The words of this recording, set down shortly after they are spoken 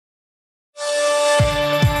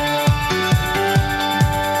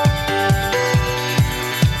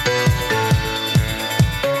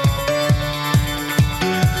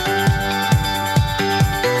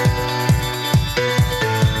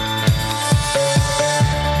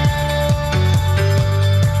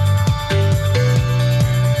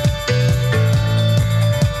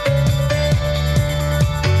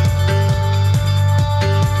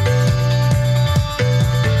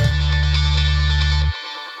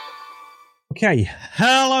Okay,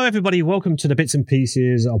 hello everybody. Welcome to the Bits and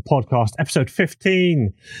Pieces of podcast, episode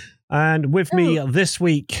 15. And with me this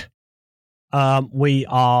week, we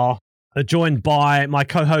are joined by my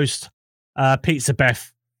co-host,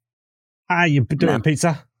 PizzaBeth. How you doing,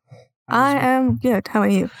 Pizza? I am good. How are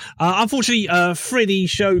you? Unfortunately, Freedy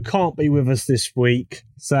show can't be with us this week.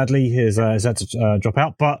 Sadly, he's had to drop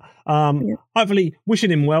out. But hopefully,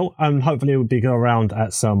 wishing him well, and hopefully he'll be around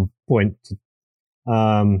at some point.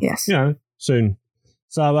 Yes. Soon.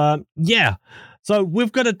 So, So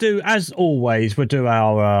we've got to do, as always, we'll do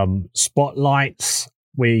our spotlights.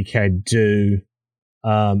 We can do,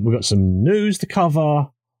 we've got some news to cover.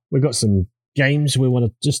 We've got some games. We want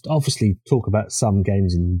to just obviously talk about some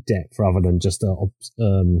games in depth rather than just,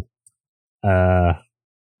 from the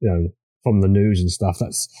news and stuff.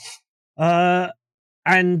 That's,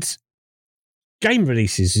 and game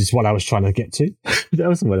releases is what I was trying to get to. That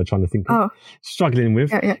was what I'm trying to think of. Struggling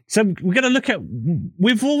with. Yeah. So we're going to look at,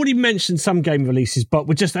 we've already mentioned some game releases, but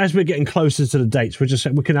we're just, as we're getting closer to the dates, we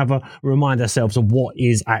can have a remind ourselves of what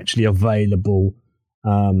is actually available.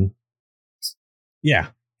 In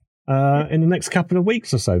the next couple of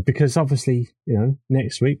weeks or so, because obviously,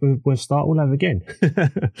 next week we'll start all over again.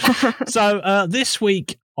 So this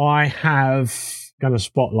week I have going to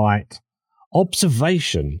spotlight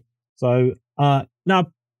Observation. So now,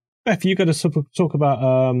 Beth, you're going to talk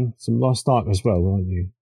about some Lost Ark as well, aren't you?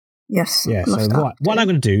 Yes. Yeah. So what I'm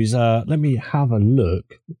going to do is let me have a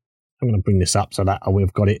look. I'm going to bring this up so that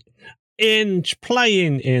we've got it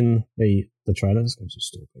playing in the trailers. Go to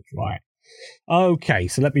store page, right? Okay.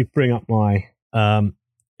 So let me bring up my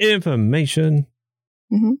information.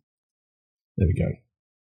 Mm-hmm. There we go.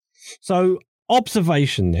 So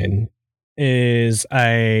Observation then is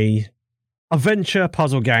a adventure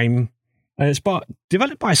puzzle game. And it's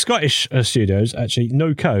developed by Scottish studios, actually,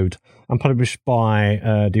 No Code, and published by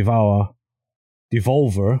Devolver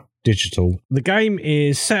Digital. The game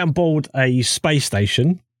is set on board a space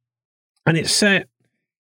station, and it's set.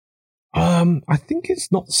 I think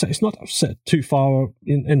it's not set too far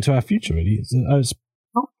into our future. Really,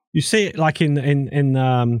 you see it like in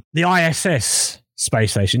the ISS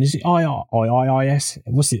space station. Is it IIS?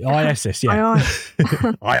 What's it? ISS? Yeah. Yes,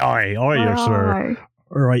 sir.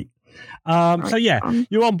 Right. So yeah,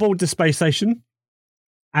 you're on board the space station,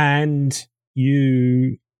 and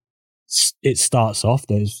it starts off.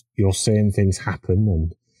 You're seeing things happen,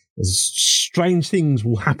 and there's strange things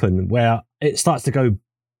will happen where it starts to go.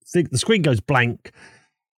 The screen goes blank,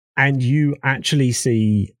 and you actually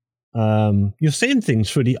see. You're seeing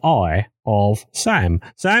things through the eye of Sam.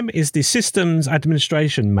 Sam is the systems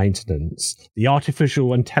administration maintenance, the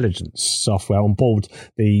artificial intelligence software on board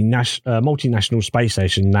the multinational space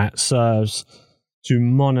station that serves to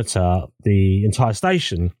monitor the entire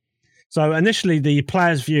station. So initially, the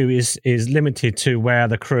player's view is limited to where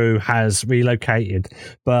the crew has relocated,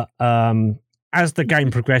 but as the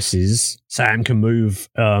game progresses, Sam can move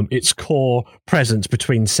its core presence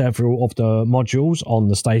between several of the modules on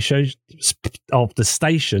the station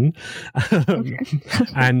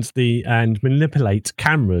and manipulate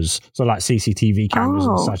cameras, so like CCTV cameras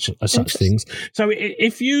and such things. So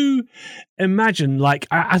if you imagine, like,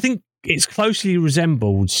 I think it's closely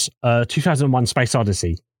resembles 2001: Space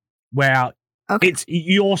Odyssey, where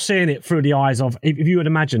you're seeing it through the eyes of, if you would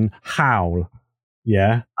imagine HAL.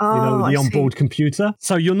 Yeah, the onboard computer.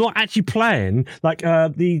 So you're not actually playing like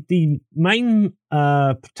the main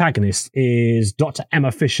protagonist is Dr.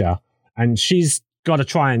 Emma Fisher, and she's got to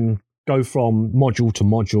try and go from module to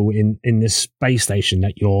module in this space station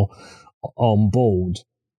that you're on board,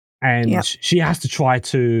 and she has to try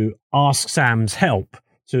to ask Sam's help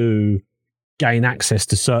to gain access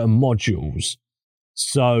to certain modules.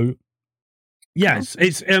 So yes,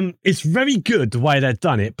 it's very good the way they've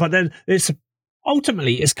done it, but then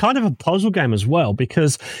ultimately, it's kind of a puzzle game as well,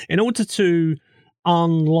 because in order to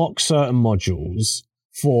unlock certain modules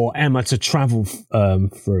for Emma to travel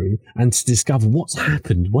through and to discover what's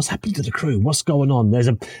happened to the crew, what's going on, there's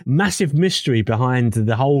a massive mystery behind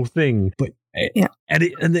the whole thing. But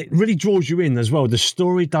it really draws you in as well. The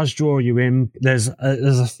story does draw you in. There's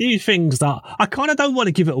a few things that I kind of don't want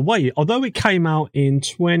to give it away, although it came out in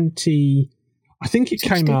I think it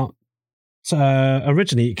came out.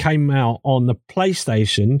 Originally, it came out on the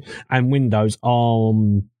PlayStation and Windows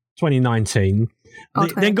on 2019.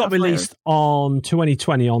 Then got released on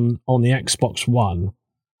 2020 on the Xbox One.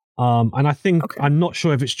 And I think I'm not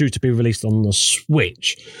sure if it's due to be released on the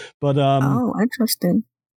Switch. But interesting.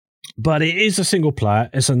 But it is a single player.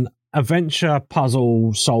 It's an adventure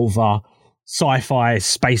puzzle solver, sci-fi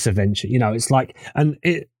space adventure. It's like, and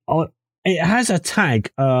it has a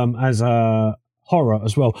tag as a horror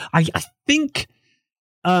as well. I think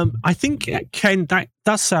Ken, that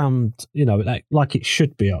does sound, like it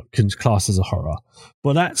should be classed as a horror,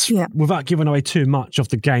 but that's without giving away too much of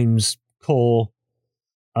the game's core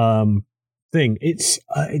thing.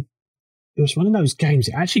 It was one of those games.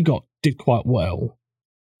 It actually did quite well.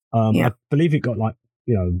 I believe it got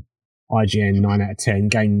IGN 9 out of 10,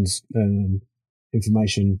 games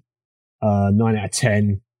information 9 out of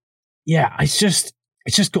 10. Yeah, it's just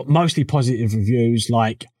got mostly positive reviews.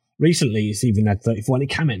 Like recently, it's even had 34, and it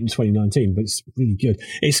came out in 2019, but it's really good.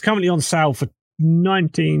 It's currently on sale for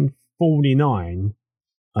 $19.49.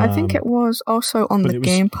 I think it was also on the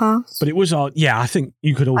Game Pass. But it was on. Yeah, I think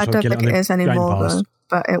you could also get it on the Game Pass. I don't think it is anymore, though,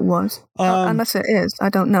 but it was. Unless it is, I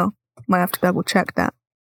don't know. Might have to double check that.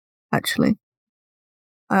 Actually,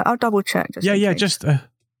 I'll double check. Just yeah.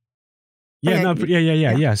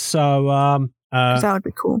 So, that would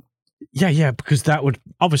be cool. Yeah, because that would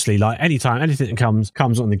obviously, like, anything that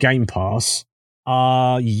comes on the Game Pass,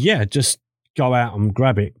 just go out and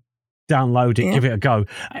grab it, download it, give it a go.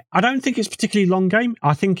 I don't think it's a particularly long game.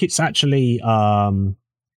 I think it's actually,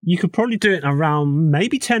 you could probably do it in around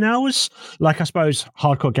maybe 10 hours. Like, I suppose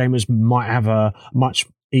hardcore gamers might have a much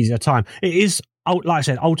easier time. It is, like I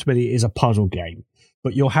said, ultimately it is a puzzle game,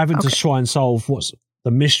 but you're having to try and solve what's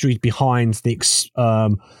the mystery behind the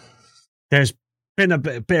there's been a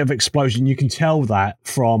bit of explosion. You can tell that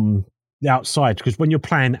from the outside, because when you're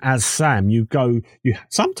playing as Sam,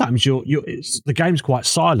 sometimes the game's quite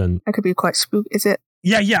silent. It could be quite spooky. Is it?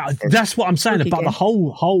 Yeah. That's what I'm saying about the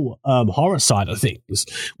whole horror side of things,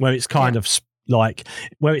 where it's kind of like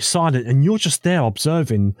where it's silent and you're just there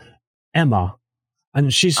observing Emma,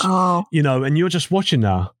 and she's and you're just watching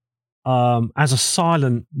her as a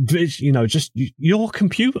silent, just your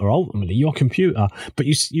computer, ultimately your computer, but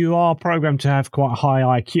you are programmed to have quite a high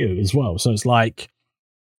IQ as well. So it's like,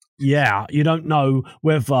 you don't know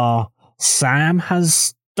whether Sam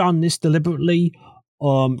has done this deliberately,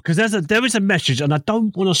 because there is a message, and I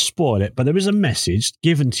don't want to spoil it, but there is a message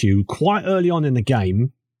given to you quite early on in the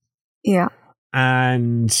game. Yeah.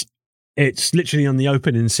 And it's literally on the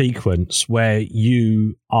opening sequence where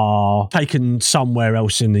you are taken somewhere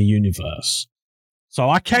else in the universe. So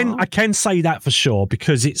I can say that for sure,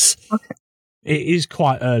 because it is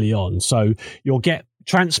quite early on. So you'll get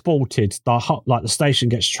transported, the station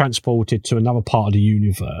gets transported to another part of the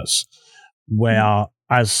universe, where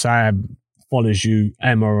as Sam follows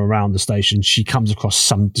Emma around the station, she comes across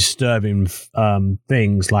some disturbing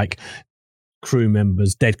things like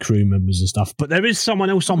dead crew members and stuff, but there is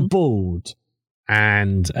someone else on board,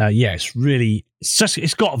 and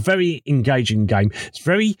it's got a very engaging game. It's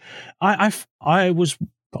very, I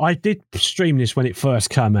did stream this when it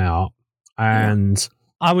first came out, and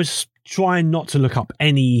I was trying not to look up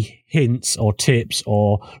any hints or tips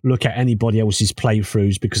or look at anybody else's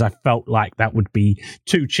playthroughs, because I felt like that would be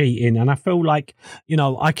too cheating, and I feel like,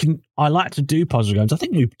 I like to do puzzle games. I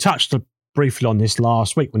think we touched briefly on this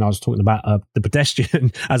last week when I was talking about the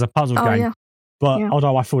Pedestrian as a puzzle game. Yeah. But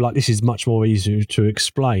although I feel like this is much more easier to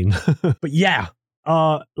explain. But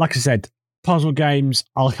like I said, puzzle games,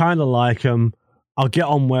 I'll kind of like them. I'll get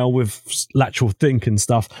on well with lateral think and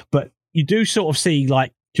stuff, but you do sort of see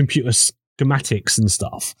like computer schematics and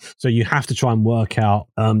stuff. So you have to try and work out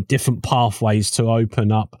different pathways to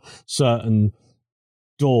open up certain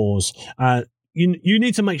doors. You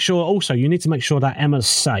need to make sure that Emma's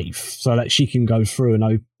safe, so that she can go through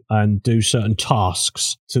and do certain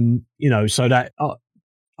tasks to, so that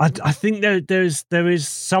I think there is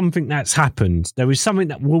something that's happened. There is something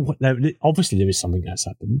that obviously there is something that's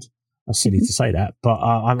happened. That's silly to say that, but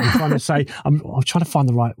I'm trying to say I'm trying to find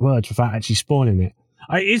the right words without actually spoiling it.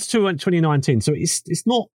 It's 2019, so it's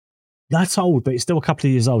not that old, but it's still a couple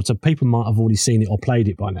of years old. So people might have already seen it or played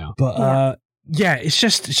it by now. But it's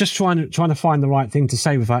just trying to find the right thing to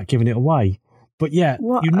say without giving it away. But you're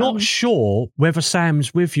not sure whether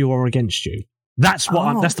Sam's with you or against you. That's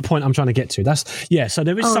that's the point I'm trying to get to. So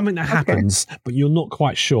there is something that happens, but you're not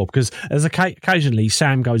quite sure, because there's occasionally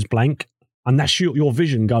Sam goes blank, and that's your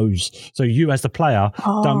vision goes. So you as the player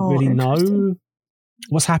don't really know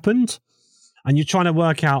what's happened, and you're trying to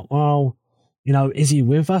work out, is he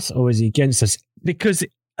with us or is he against us? Because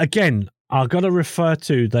again, I've got to refer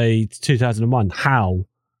to the 2001 HAL,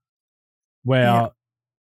 where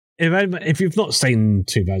if you've not seen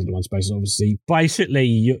 2001 Space Odyssey,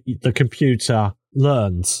 basically the computer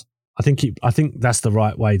learns. I think that's the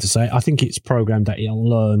right way to say it. I think it's programmed that it'll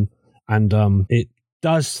learn, and it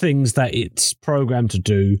does things that it's programmed to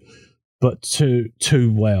do, but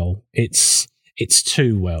too well. It's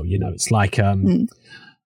too well. It's like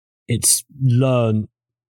its learning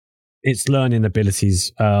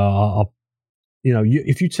abilities are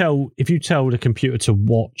if you tell the computer to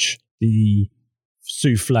watch the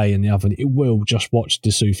souffle in the oven, it will just watch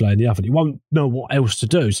the souffle in the oven. It won't know what else to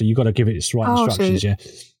do, so you've got to give it its right instructions. Yeah, do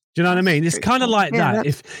you know what I mean? It's kind of like that.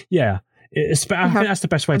 I think that's the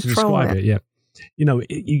best way to describe it. Yeah,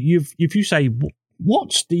 if you say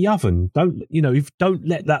watch the oven, don't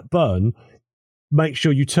let that burn. Make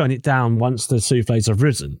sure you turn it down once the souffles have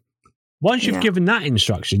risen. Once you've given that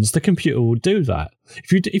instructions, the computer will do that.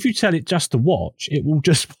 If you tell it just to watch, it will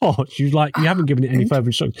just watch. You haven't given it any further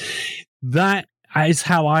instructions. That is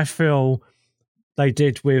how I feel they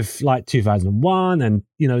did with like 2001, and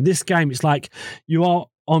this game. It's like you are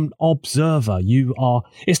on observer.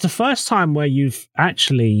 It's the first time where you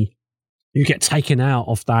get taken out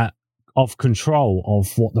of control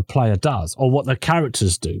of what the player does or what the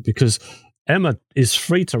characters do, because Emma is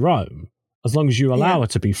free to roam. As long as you allow her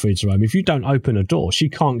to be free to roam. If you don't open a door, she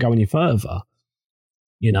can't go any further.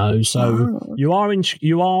 So you are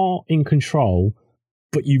in control,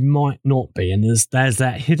 but you might not be. And there's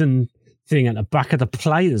that hidden thing at the back of the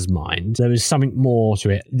player's mind. There is something more to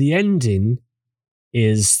it. The ending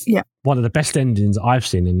is one of the best endings I've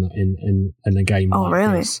seen in a game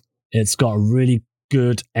like this. It's got a really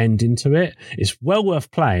good ending to it. It's well worth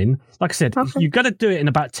playing. Like I said, you've got to do it in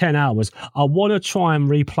about 10 hours. I want to try and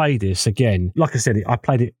replay this again. Like I said, I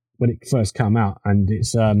played it when it first came out, and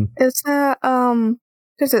it's because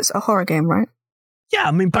it's a horror game, right? Yeah,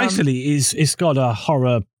 I mean, basically, it's got a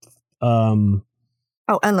horror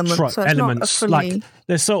elements. So it's elements. Like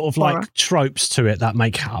there's sort of horror, like tropes to it that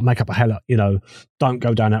make up a hell. Don't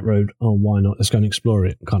go down that road. Oh, why not? Let's go and explore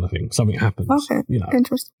it, kind of thing. Something happens. Okay,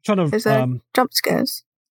 interesting. Is there jump scares?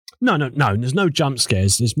 No. There's no jump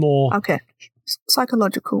scares. There's more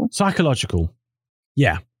psychological.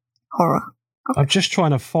 Yeah, horror. Okay. I'm just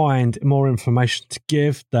trying to find more information to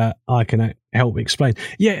give that I can help explain.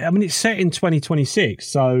 Yeah, I mean, it's set in 2026,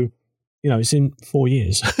 so it's in 4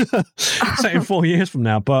 years. Set in 4 years from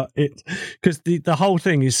now, but because the whole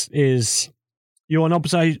thing is you're on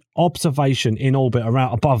observation in orbit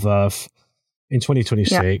around above Earth in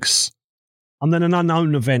 2026, and then an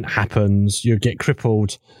unknown event happens. You get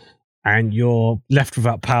crippled, and you're left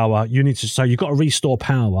without power. You've got to restore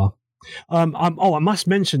power. I must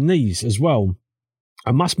mention these as well.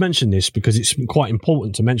 I must mention this because it's quite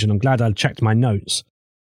important to mention. I'm glad I checked my notes.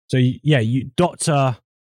 So Dr.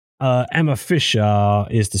 Emma Fisher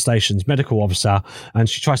is the station's medical officer, and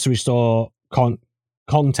she tries to restore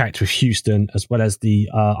contact with Houston as well as the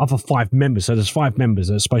other 5 members. So there's 5 members.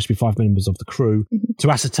 There's supposed to be 5 members of the crew to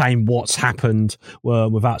ascertain what's happened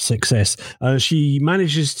without success. She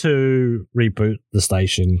manages to reboot the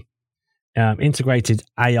station. Integrated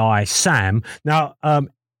AI Sam. Now,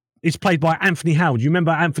 it's played by Anthony Howell. Do you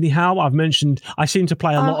remember Anthony Howell? I've mentioned I seem to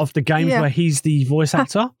play a lot of the games where he's the voice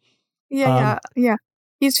actor. Yeah.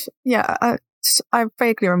 He's I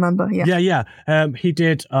vaguely remember. Yeah. He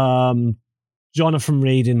did Jonathan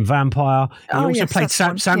Reed in Vampire. He also played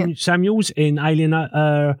Samuels in Alien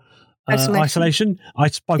Isolation. I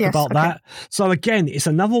spoke about that. So again, it's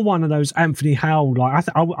another one of those Anthony Howell. Like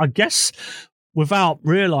I guess without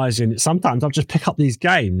realizing it, sometimes I'll just pick up these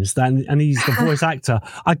games and he's the voice actor.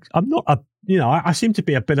 I'm not I seem to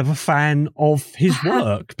be a bit of a fan of his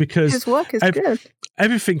work because his work is good.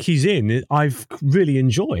 Everything he's in, I've really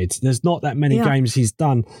enjoyed. There's not that many games he's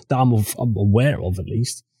done that I'm aware of, at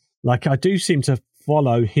least. Like I do seem to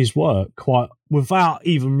follow his work quite without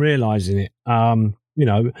even realizing it.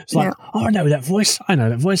 It's like, I know that voice.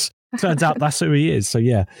 Turns out that's who he is. So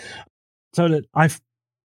yeah. So that I've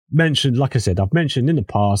mentioned, like I said, I've mentioned in the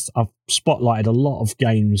past, I've spotlighted a lot of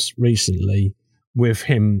games recently with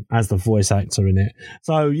him as the voice actor in it.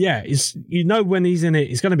 So yeah, when he's in it,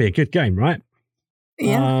 it's going to be a good game, right?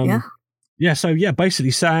 Yeah. So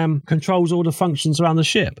basically Sam controls all the functions around the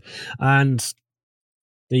ship, and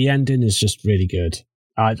the ending is just really good.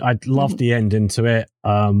 I love the ending to it.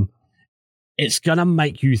 It's going to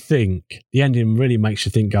make you think. The ending really makes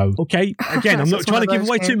you think, go, okay, again, I'm not trying to give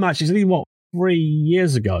away too much. It's only 3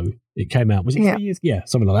 years ago it came out. Was it 3 years? Yeah,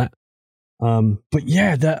 something like that. But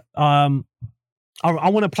yeah, I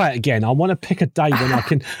want to play it again. I want to pick a day when I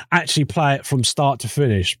can actually play it from start to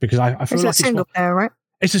finish, because I feel like it's a single player, right?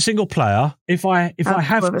 It's a single player. If I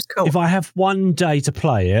have one day to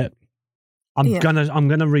play it, I'm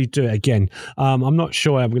gonna redo it again. I'm not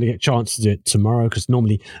sure I'm gonna get a chance to do it tomorrow, because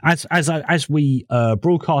normally as we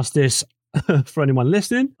broadcast this for anyone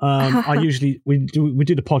listening, I usually we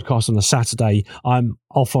do the podcast on a Saturday. I'm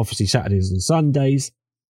off obviously Saturdays and Sundays.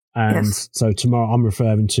 And so tomorrow, I'm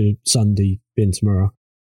referring to Sunday being tomorrow.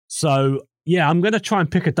 So, yeah, I'm going to try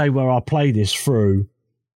and pick a day where I'll play this through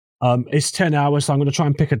It's 10 hours, so I'm going to try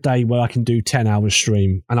and pick a day where I can do 10 hours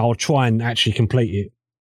stream, and I'll try and actually complete it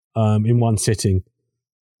in one sitting.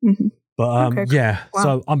 Mm-hmm. But Wow.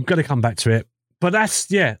 So I'm going to come back to it. But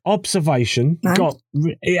that's, Observation. Nice.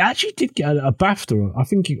 It actually did get a BAFTA, I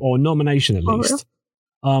think, or nomination at least. Really?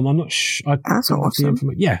 I'm not sure. That's awesome.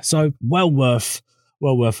 So well worth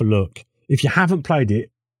a look. If you haven't played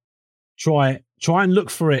it, try it. Try and look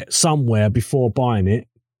for it somewhere before buying it,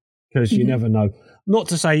 because you never know. Not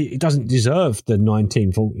to say it doesn't deserve the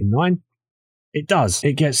 1949. It does.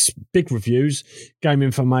 It gets big reviews. Game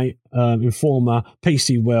Informer,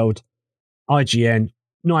 PC World, IGN,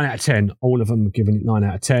 9 out of 10. All of them are giving it 9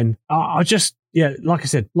 out of 10. Like I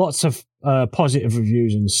said, lots of positive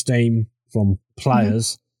reviews on Steam from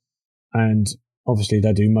players, and obviously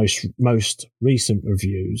they do most recent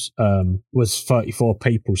reviews was 34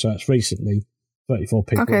 people, so that's recently 34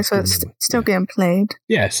 people. Okay, so it's still getting played.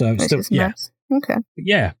 Yeah, so it's still nice. Okay.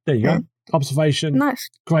 Yeah, there you go. Observation. Nice.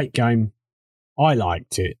 Great game. I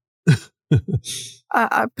liked it.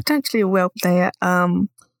 I potentially will play it.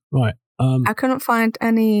 Right. I couldn't find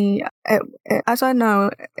any. As I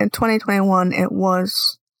know, in 2021, it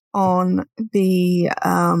was on the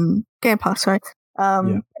Game Pass, right?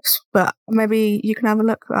 But maybe you can have a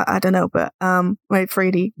look. I don't know, but maybe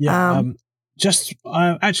Freedy. Yeah.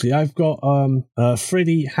 Actually, I've got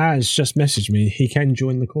Freedy has just messaged me. He can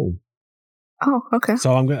join the call. Oh, okay.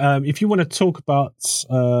 So I'm going. If you want to talk about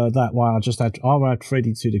that, I'll add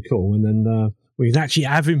Freedy to the call, and then we can actually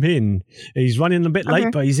have him in. He's running a bit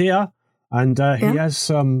late, but he's here. And he has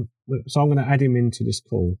some, so I'm going to add him into this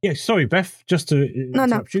call. Yeah, sorry, Beth, just to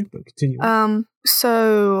interrupt you, but continue.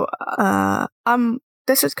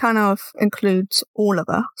 This is kind of includes all of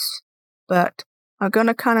us, but I'm going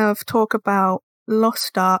to kind of talk about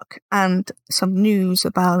Lost Ark and some news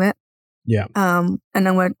about it. Yeah. And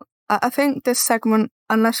then I think this segment,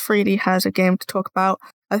 unless Freedy has a game to talk about,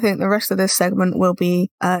 I think the rest of this segment will be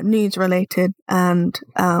news related and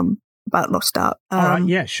about Lost Ark. All right,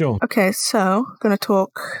 yeah, sure. Okay, so I'm going to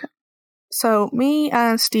talk. So me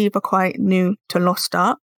and Steve are quite new to Lost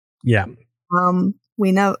Ark. Yeah.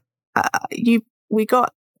 We know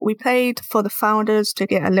we paid for the founders to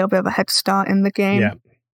get a little bit of a head start in the game. Yeah.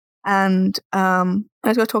 And I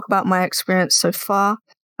was going to talk about my experience so far.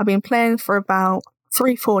 I've been playing for about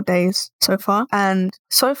 3-4 days so far, and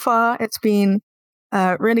so far it's been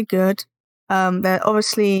really good. They're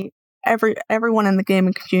obviously everyone in the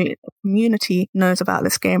gaming community knows about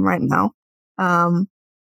this game right now.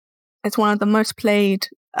 It's one of the most played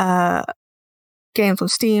games on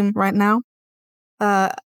Steam right now.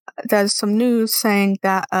 There's some news saying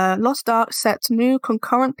that Lost Ark sets new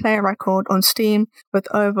concurrent player record on Steam with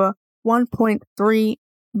over 1.3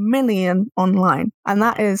 million online, and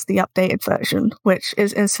that is the updated version, which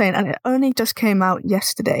is insane, and it only just came out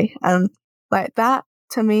yesterday. And like that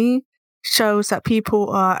to me shows that people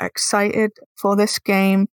are excited for this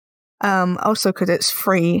game, also because it's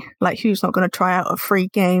free. Like, who's not going to try out a free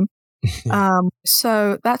game?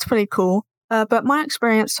 So that's pretty cool. But my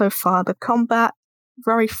experience so far, the combat,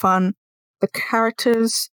 very fun. The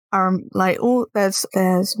characters are like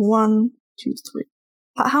there's 1, 2, 3.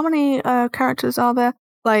 How many characters are there?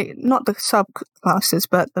 Like, not the subclasses,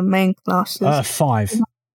 but the main classes. 5.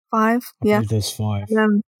 5, yeah. There's 5. And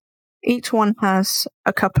then each one has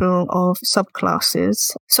a couple of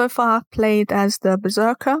subclasses. So far, I've played as the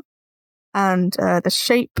Berserker and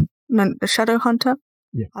the Shadow Hunter.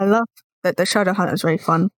 Yeah. I love that the Shadow Hunter is very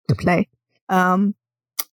fun to play. And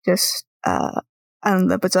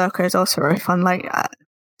the Berserker is also very fun. Like,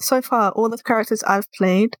 so far, all the characters I've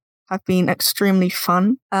played have been extremely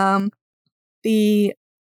fun. I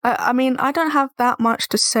don't have that much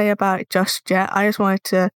to say about it just yet. I just wanted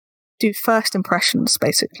to do first impressions,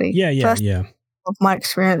 basically. Yeah. Of my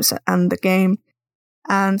experience and the game.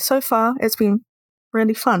 And so far, it's been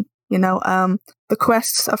really fun. You know, the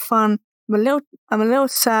quests are fun. I'm a little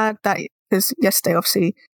sad that, because yesterday,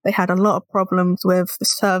 obviously, they had a lot of problems with the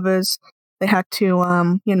servers. They had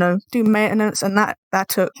to, do maintenance, and that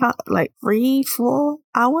took like 3-4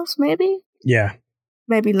 hours, maybe? Yeah.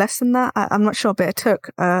 Maybe less than that. I'm not sure, but it took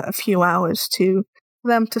a few hours for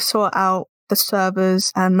them to sort out the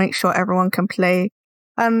servers and make sure everyone can play.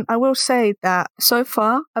 And I will say that so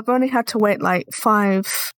far, I've only had to wait like 5-10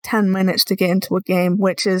 minutes to get into a game,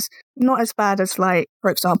 which is not as bad as, like,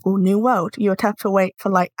 for example, New World. You would have to wait for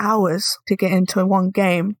like hours to get into one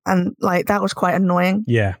game. And like, that was quite annoying.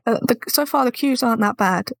 Yeah. So far, the queues aren't that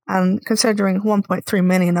bad. And considering 1.3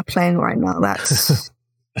 million are playing right now, that's...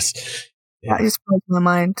 That just blows my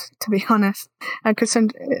mind, to be honest. And I'm just going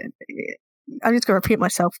to repeat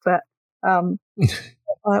myself, but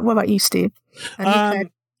what about you, Steve?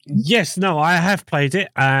 Yes, no, I have played it,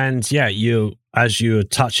 and yeah, as you were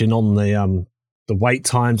touching on the wait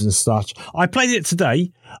times and such. I played it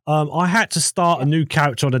today. I had to start a new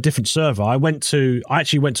character on a different server. I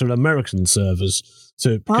actually went to the American servers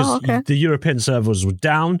because the European servers were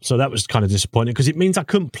down, so that was kind of disappointing because it means I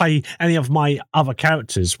couldn't play any of my other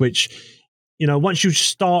characters, which, you know, once you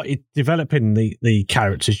started developing the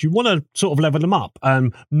characters, you want to sort of level them up.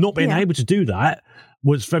 Not being able to do that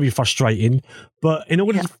was very frustrating. But in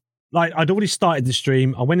order to, like, I'd already started the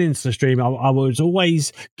stream. I went into the stream. I was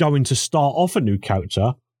always going to start off a new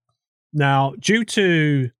character. Now, due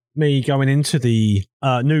to me going into the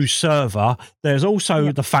new server, there's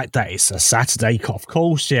also the fact that it's a Saturday. Of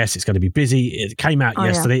course, yes, it's going to be busy. It came out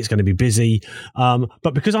yesterday. It's going to be busy.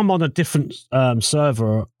 But because I'm on a different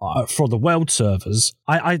server for the world servers,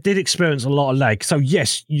 I did experience a lot of lag. So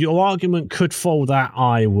yes, your argument could fall that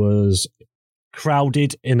I was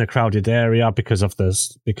crowded in a crowded area because of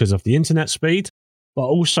the internet speed, but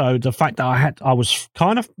also the fact that I was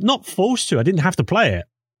kind of not forced to. I didn't have to play it,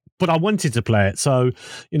 but I wanted to play it. So,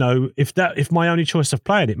 you know, if my only choice of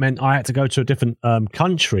playing it meant I had to go to a different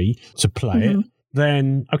country to play it,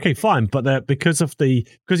 then okay, fine. But because it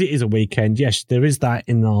is a weekend, yes, there is that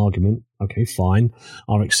in the argument. Okay, fine,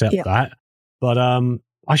 I'll accept that. But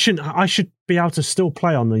I should be able to still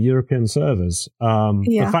play on the European servers.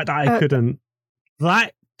 The fact that I couldn't.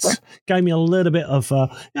 That gave me a little bit of,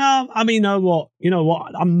 I mean, you know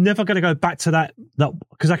what? I'm never going to go back to that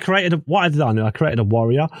because I created a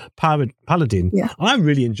warrior, paladin. Yeah. I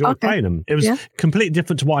really enjoyed playing them. It was completely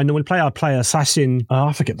different to what I normally play. I play assassin.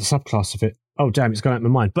 I forget the subclass of it. Oh, damn, it's gone out of my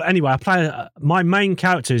mind. But anyway, I play, my main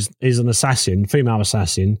character is an assassin, female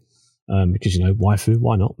assassin, because, you know, waifu,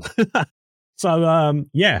 why not? So, I'm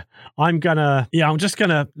just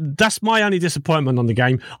gonna, that's my only disappointment on the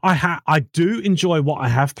game. I do enjoy what I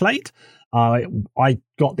have played. I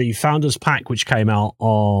got the Founders Pack, which came out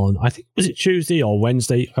on, I think, was it Tuesday or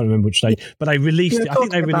Wednesday? I can't remember which day, but they released it. I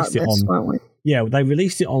think they released it on, they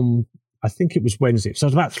released it on, I think it was Wednesday. So it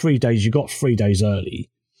was about 3 days. You got 3 days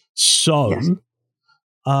early. So,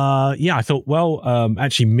 I thought, well,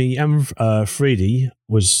 actually me and Freedy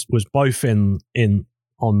was both in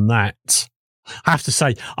on that. I have to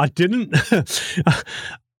say, I didn't.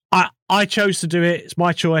 I chose to do it. It's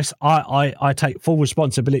my choice. I take full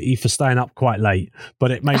responsibility for staying up quite late,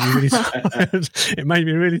 but it made me really tired. It made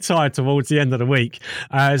me really tired towards the end of the week,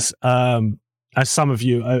 as some of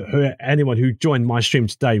you, anyone who joined my stream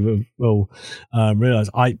today will realize.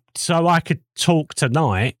 So I could talk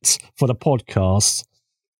tonight for the podcast.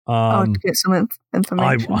 To get some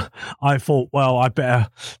information. I thought, well, I better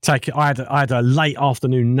take it. I had a late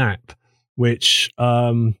afternoon nap, which,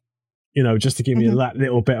 just to give me that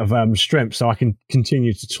little bit of strength so I can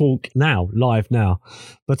continue to talk live now.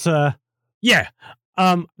 But,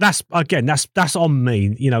 that's on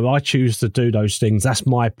me. You know, I choose to do those things. That's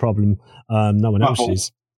my problem. No one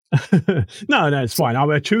else's. No, it's fine.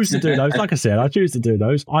 I choose to do those. Like I said, I choose to do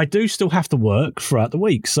those. I do still have to work throughout the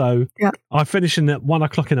week. So I finish in at 1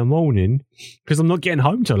 o'clock in the morning because I'm not getting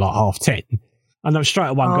home till like 10:30. And I'm straight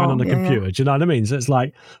away going on the computer. Do you know what I mean? So it's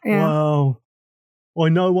like, well, I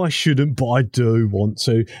know I shouldn't, but I do want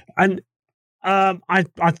to. And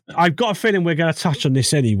I've got a feeling we're going to touch on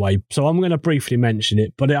this anyway, so I'm going to briefly mention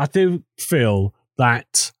it. But I do feel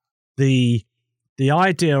that the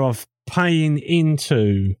idea of paying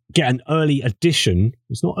into get an early edition,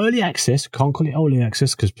 it's not early access. Can't call it early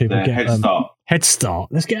access because people get head start.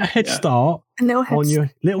 Let's get a head start on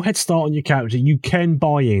your little head start on your character. You can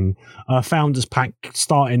buy in a Founders Pack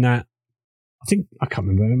starting at, I can't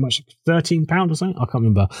remember how much, £13 or something. I can't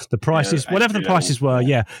remember the prices. Whatever the prices were,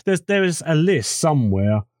 there is a list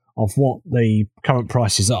somewhere of what the current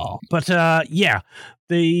prices are. But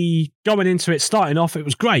the going into it, starting off, it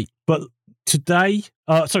was great. But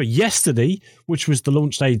yesterday, which was the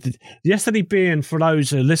launch day. Yesterday being, for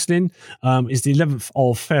those listening, is the 11th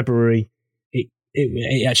of February.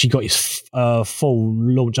 It actually got its full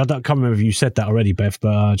launch. I can't remember if you said that already, Beth,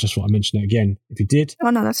 but I just want to mention it again. If you did. Oh,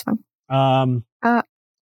 no, that's fine.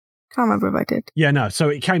 Can't remember if I did. Yeah, no. So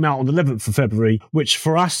it came out on the 11th of February, which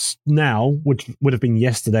for us now would have been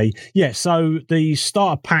yesterday. Yeah, so the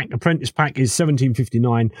starter pack, apprentice pack, is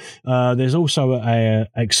 $17.59. There's also a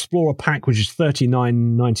Explorer pack, which is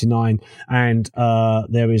 $39.99, and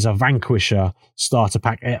there is a Vanquisher starter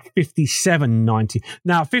pack at $57.90.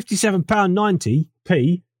 Now,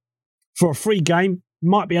 £57.90 for a free game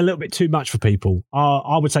might be a little bit too much for people.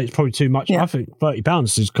 I would say it's probably too much. I think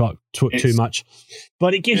 £30 is quite too much.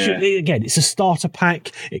 But it gives you, again, it's a starter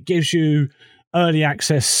pack. It gives you early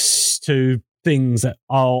access to things that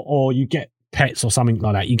are, or you get pets or something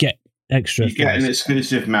like that. You get extra. You get an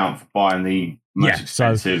exclusive mount for buying the most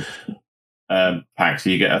expensive pack. So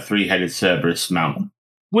you get a 3-headed Cerberus mount,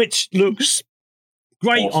 which looks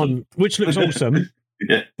great which looks awesome.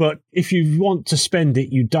 Yeah. But if you want to spend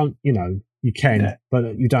it, you don't. You can,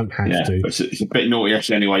 but you don't have to. But it's a bit naughty. That's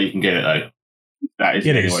the only way you can get it, though. That is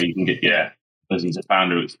the only way you can get. Yeah, because it's a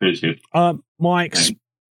founder exclusive.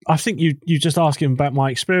 I think you just asking about my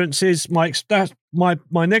experiences. My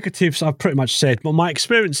negatives I've pretty much said, but my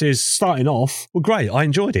experiences starting off were great. I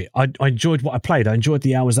enjoyed it. I enjoyed what I played. I enjoyed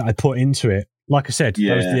the hours that I put into it. Like I said,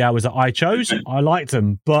 those are the hours that I chose. I liked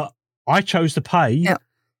them, but I chose to pay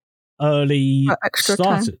early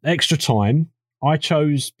extra time. I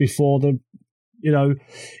chose before the,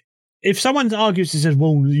 if someone argues and says,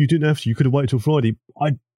 well, you didn't have to, you could have waited till Friday.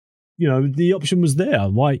 The option was there.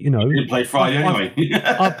 Why, You didn't play Friday anyway.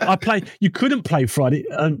 I played. You couldn't play Friday.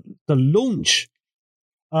 The launch.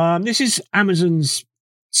 This is Amazon's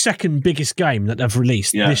second biggest game that they've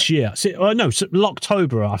released this year.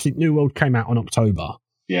 October. I think New World came out on October.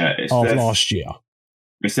 Of last year.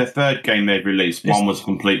 It's their third game they've released. One was a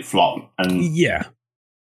complete flop, and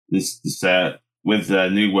this with the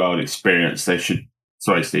New World experience, they should.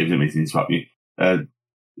 Sorry, Steve, didn't mean to interrupt you. The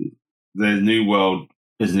New World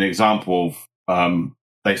is an example of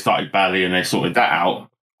they started badly and they sorted that out,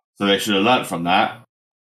 so they should have learnt from that.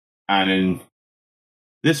 And in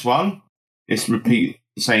this one, it's repeat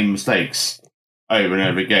the same mistakes over and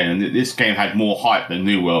over again. And this game had more hype than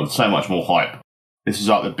New World, so much more hype. This is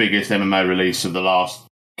like the biggest MMO release of the last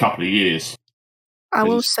couple of years. I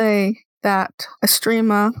will say that a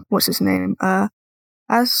streamer, what's his name?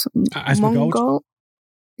 As Mongol.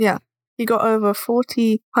 Yeah, he got over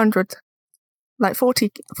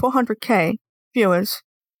 400K viewers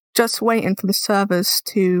just waiting for the servers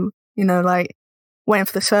to, waiting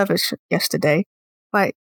for the servers yesterday.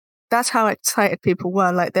 Like, that's how excited people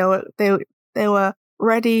were. Like, they were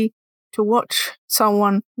ready to watch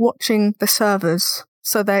someone watching the servers,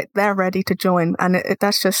 so they're ready to join, and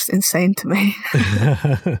that's just insane to me.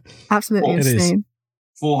 Absolutely insane.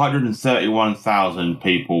 431,000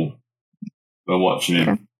 people were watching him.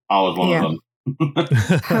 Okay. I was one of them.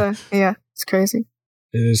 Yeah, it's crazy.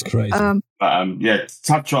 It is crazy. To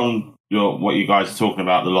touch on what you guys are talking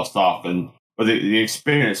about, the Lost Ark, and the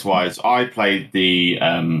experience-wise, I played the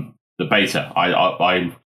beta.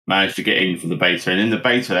 I managed to get in for the beta, and in the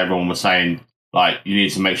beta, everyone was saying, like, you need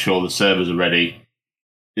to make sure the servers are ready,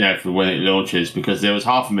 for when it launches, because there was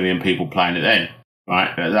 500,000 people playing it then,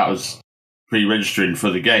 right? That was pre-registering for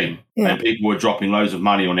the game, and people were dropping loads of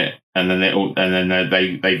money on it, and then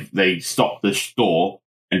they stopped the store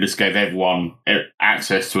and just gave everyone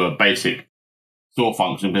access to a basic store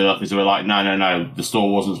function, because they were like, no, the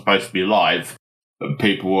store wasn't supposed to be live, but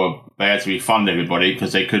they had to refund everybody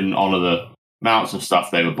because they couldn't honour the amounts of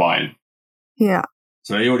stuff they were buying. Yeah.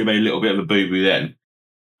 So they already made a little bit of a boo-boo then.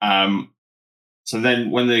 So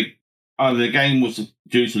then when the game was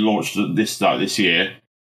due to launch this year,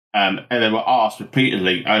 and they were asked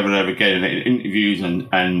repeatedly over and over again in interviews and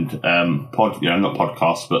not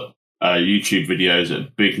podcasts, but YouTube videos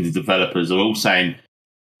that big developers are all saying,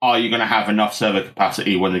 are you going to have enough server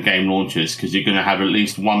capacity when the game launches? Because you're going to have at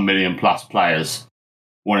least 1 million plus players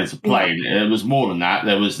wanting to play. Yeah. It was more than that.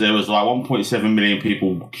 There was like 1.7 million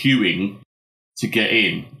people queuing to get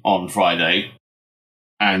in on Friday.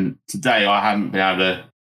 And today I haven't been able to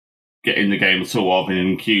get in the game at all. I've been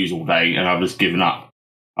in queues all day and I've just given up.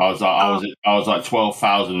 I was like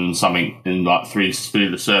 12,000 and something in like through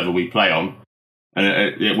the server we play on, and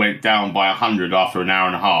it went down by 100 after an hour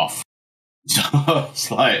and a half. So it's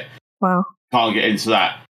like, wow, can't get into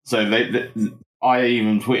that. So I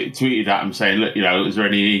even tweeted at them saying, look, is there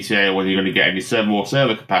any ETA when you're going to get any more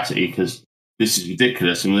server capacity? Because this is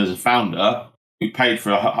ridiculous. And there's a founder who paid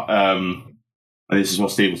for and this is what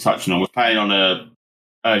Steve was touching on. Was paying on an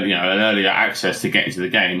earlier access to get into the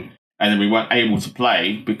game. And then we weren't able to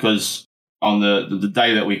play because on the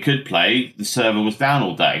day that we could play, the server was down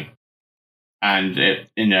all day. And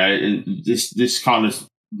this kind of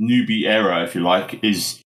newbie era, if you like,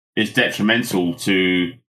 is detrimental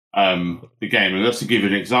to the game. And just to give you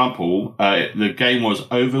an example, the game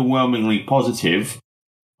was overwhelmingly positive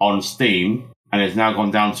on Steam, and it's now gone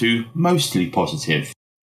down to mostly positive.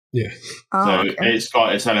 Yeah.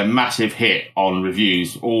 It's had a massive hit on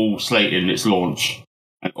reviews, all slating its launch.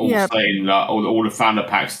 And all saying all the founder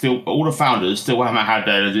packs all the founders still haven't had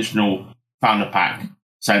their additional founder pack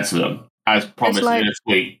sent to them as promised this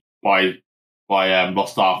week by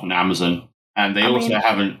Lost Ark and Amazon, and they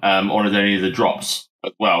haven't honoured any of the drops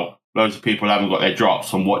as well. Loads of people haven't got their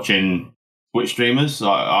drops from watching Twitch streamers.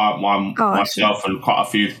 Myself and quite a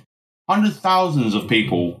thousands of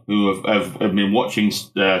people who have been watching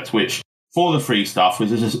Twitch for the free stuff.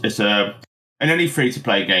 It's in any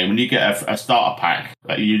free-to-play game, when you get a starter pack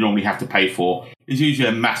that you normally have to pay for, it's usually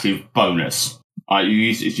a massive bonus.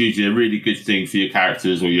 It's usually a really good thing for your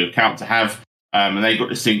characters or your account to have. And they got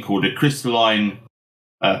this thing called a Crystalline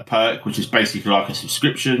perk, which is basically like a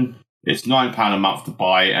subscription. It's £9 a month to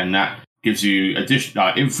buy, and that gives you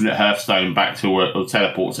additional infinite Hearthstone back to or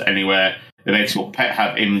teleport to anywhere. It makes your pet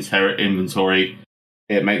have inventory.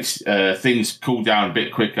 It makes things cool down a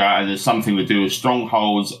bit quicker, and there's something to do with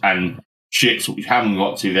strongholds and ships, which we haven't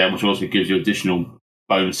got to there, which also gives you additional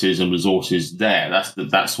bonuses and resources there.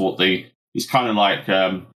 That's what it's kind of like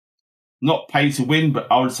not pay to win, but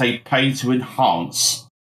I would say pay to enhance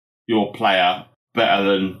your player better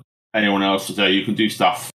than anyone else. So you can do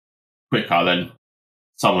stuff quicker than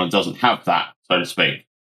someone that doesn't have that, so to speak.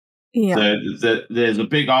 Yeah. So there's a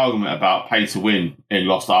big argument about pay to win in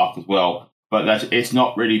Lost Ark as well, but it's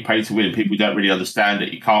not really pay to win. People don't really understand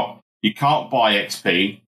it. You can't buy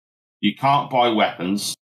XP. You can't buy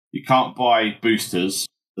weapons. You can't buy boosters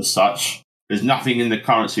as such. There's nothing in the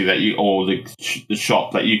currency that or the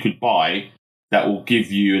shop that you could buy that will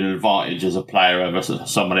give you an advantage as a player over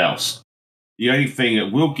someone else. The only thing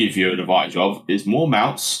that will give you an advantage is more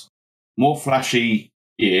mounts, more flashy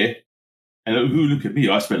gear. And look at me,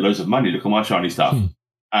 I spent loads of money. Look at my shiny stuff.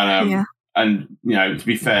 And to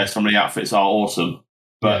be fair, some of the outfits are awesome,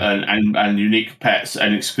 but and unique pets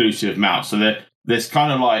and exclusive mounts. So there's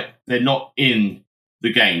kind of like they're not in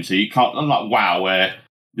the game, so you can't. Unlike WoW, where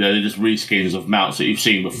they're just reskins of mounts that you've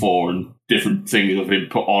seen before, and different things have been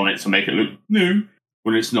put on it to make it look new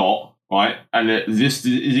when it's not, right? And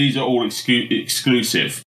these are all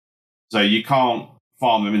exclusive, so you can't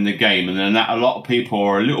farm them in the game. And then a lot of people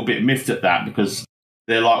are a little bit miffed at that because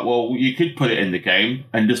they're like, well, you could put it in the game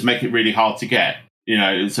and just make it really hard to get.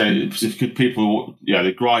 So people,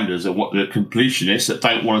 the grinders and the completionists that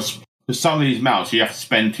don't want to. For some of these mounts, you have to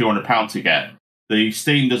spend £200 to get. The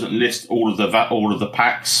Steam doesn't list all of the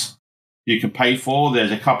packs you can pay for.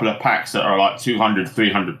 There's a couple of packs that are like £200,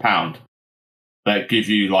 £300 that give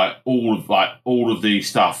you like all of the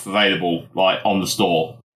stuff available like on the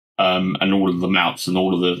store, and all of the mounts and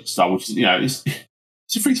all of the stuff. Which is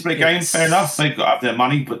it's a free to play game. Fair enough, they've got to have their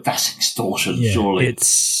money, but that's extortion. Surely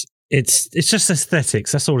it's just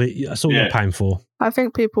aesthetics. That's all you're paying for. I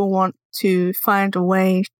think people want to find a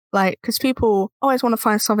way. Because people always want to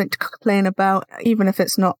find something to complain about, even if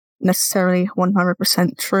it's not necessarily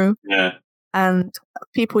 100% true. Yeah. And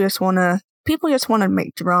people just want to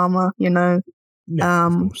make drama, Yeah,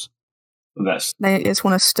 of course. They just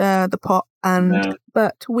want to stir the pot,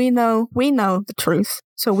 but we know the truth,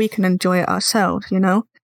 so we can enjoy it ourselves,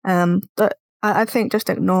 But I think just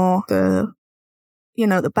ignore the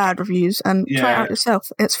bad reviews and try it out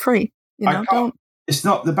yourself. It's free, don't. It's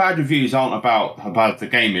not the bad reviews aren't about how bad the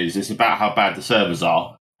game is. It's about how bad the servers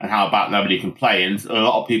are and how bad nobody can play, and a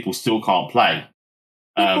lot of people still can't play.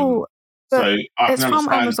 So it's from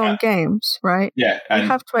Amazon Games, right? Yeah, you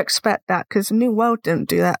have to expect that because New World didn't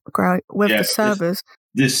do that with the servers.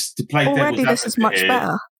 This is much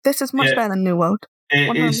better. This is much better than New World. It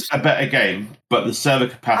 100%. Is a better game, but the server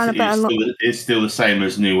capacity is still the same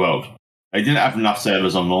as New World. They didn't have enough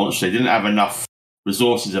servers on launch. They didn't have enough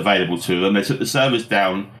resources available to them. They took the servers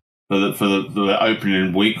down for the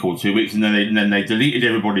opening week or 2 weeks, and then they deleted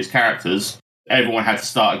everybody's characters. Everyone had to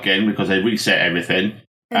start again because they reset everything.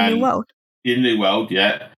 In New World,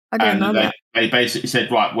 yeah. I didn't know that. They basically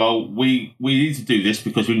said, right, well, we need to do this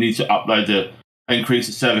because we need to increase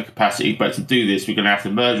the server capacity, but to do this, we're going to have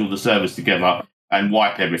to merge all the servers together and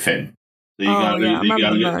wipe everything. So you're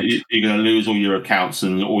going to lose all your accounts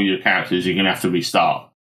and all your characters. You're going to have to restart.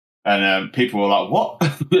 And people were like, what?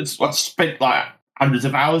 I spent like hundreds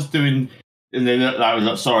of hours doing... And then I was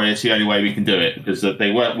like, sorry, it's the only way we can do it. Because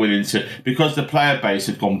they weren't willing to... Because the player base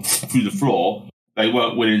had gone through the floor, they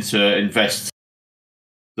weren't willing to invest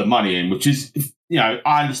the money in, which is,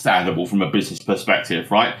 understandable from a business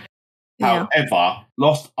perspective, right? Yeah. However,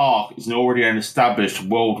 Lost Ark is already an established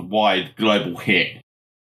worldwide global hit.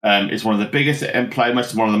 It's one of the biggest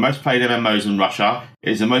one of the most played MMOs in Russia.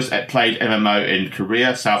 It's the most played MMO in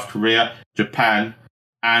Korea, South Korea, Japan,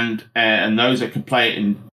 and those that can play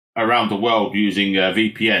it around the world using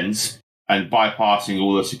VPNs and bypassing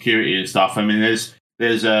all the security and stuff. I mean, there's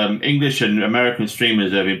English and American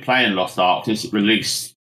streamers that have been playing Lost Ark. It's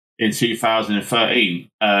released in 2013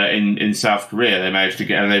 in South Korea. They managed to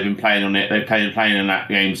get, and they've been playing on it. They've been playing in that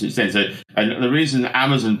game since then. So, and the reason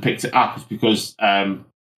Amazon picked it up is because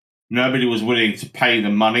nobody was willing to pay the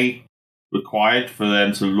money required for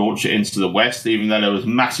them to launch it into the West, even though there was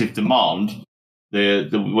massive demand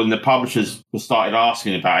when the publishers started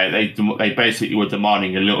asking about it, they basically were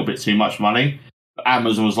demanding a little bit too much money. But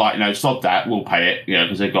Amazon was like, no, stop that, we'll pay it,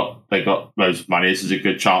 because they got loads of money. This is a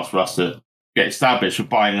good chance for us to get established. We're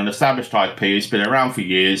buying an established IP. It's been around for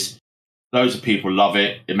years. Loads of people love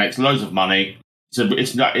it. It makes loads of money. So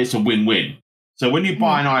it's a win-win. So when you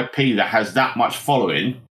buy an IP that has that much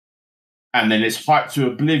following, and then it's hyped to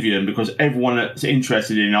oblivion because everyone that's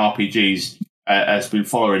interested in RPGs has been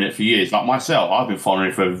following it for years. Like myself, I've been following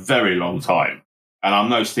it for a very long time. And I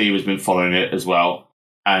know Steve has been following it as well.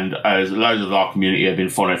 And loads of our community have been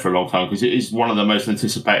following it for a long time because it is one of the most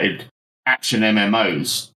anticipated action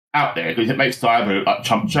MMOs out there because it makes time like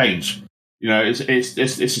chump change.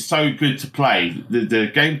 It's so good to play.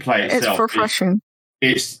 The gameplay itself, it's refreshing.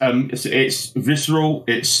 It's visceral.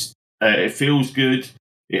 It feels good.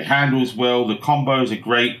 It handles well. The combos are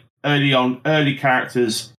great. Early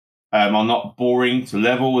characters are not boring to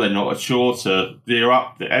level. They're not a chore to gear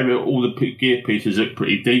up. All the gear pieces look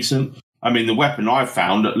pretty decent. I mean, the weapon I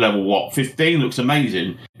found at level 15 looks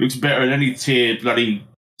amazing. It looks better than any tier bloody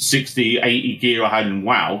 60, 80 gear I had in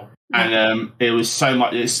WoW. And it was so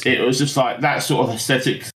much. It was just like that sort of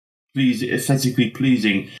aesthetically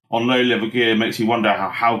pleasing on low level gear makes you wonder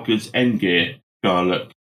how good's end gear gonna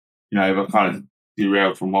look. But kind of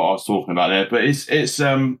derailed from what I was talking about there. But it's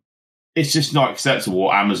just not acceptable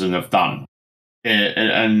what Amazon have done,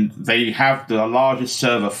 and they have the largest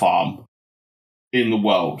server farm in the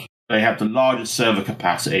world. They have the largest server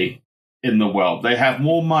capacity in the world. They have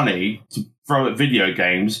more money to throw at video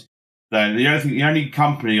games than the only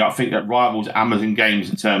company I think that rivals Amazon Games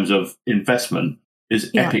in terms of investment is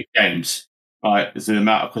Epic Games. Right? It's the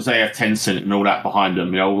amount because they have Tencent and all that behind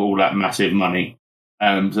them. All that massive money.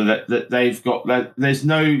 So that they've got that. There's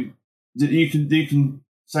no you can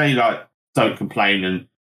say like don't complain and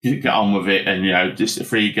get on with it and just a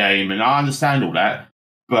free game and I understand all that,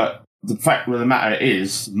 but the fact of the matter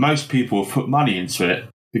is most people have put money into it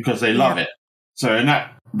because they love it. So in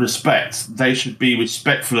that respect, they should be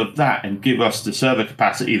respectful of that and give us the server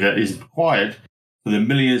capacity that is required for the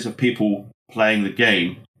millions of people playing the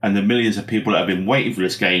game and the millions of people that have been waiting for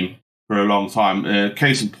this game for a long time.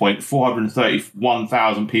 Case in point,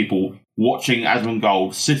 431,000 people watching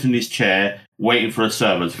Asmongold sit in his chair waiting for a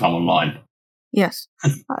server to come online. Yes.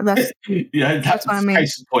 That's what I mean.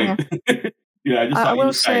 Case in point. Yeah. I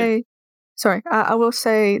will say... Sorry, I will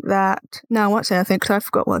say that... No, I won't say anything because I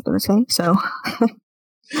forgot what I was going to say. So,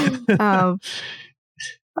 I'm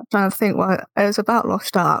trying to think what it was about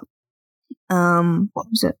Lost Ark. What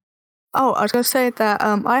was it? Oh, I was going to say that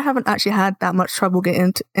I haven't actually had that much trouble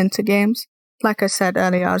getting into games. Like I said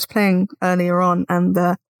earlier, I was playing earlier on and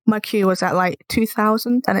my queue was at like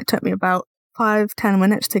 2,000 and it took me about 5-10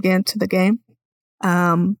 minutes to get into the game.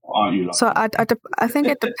 So I think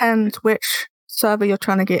it depends which server you're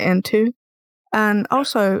trying to get into. And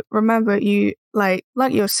also remember you like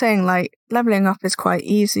you were saying, like leveling up is quite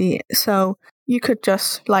easy. So you could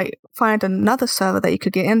just like find another server that you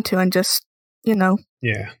could get into and just,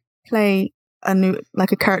 play a new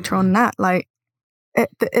like a character on that. Like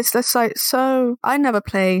it's just like so I never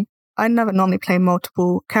normally play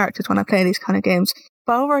multiple characters when I play these kind of games.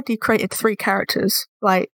 But I already created 3 characters.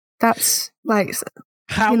 Like that's like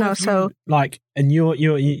how so like and you're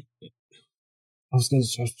I was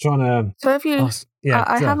trying to. So if you,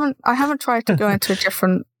 I haven't tried to go into a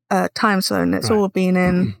different time zone. It's all been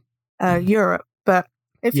in Europe. But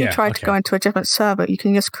if you try to go into a different server, you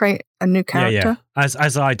can just create a new character. As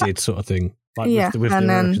I did, sort of thing. Like with and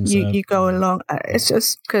the then you go along. It's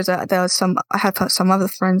just because I had some other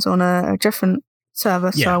friends on a different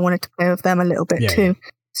server, so I wanted to play with them a little bit too.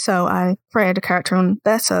 So I created a character on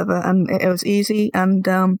their server, and it was easy. And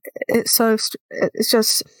it's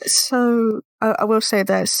just so. I will say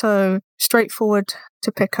that it's so straightforward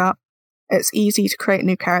to pick up. It's easy to create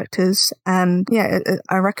new characters, and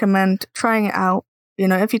I recommend trying it out.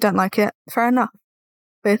 If you don't like it, fair enough.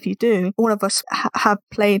 But if you do, all of us have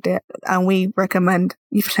played it, and we recommend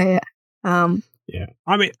you play it. I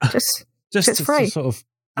mean, just it's free. Sort of,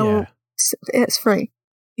 it's free.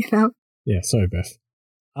 Yeah. Sorry, Beth.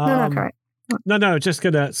 No, correct. No, just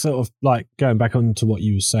gonna sort of like going back onto what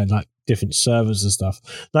you were saying, like different servers and stuff.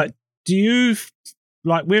 Like, do you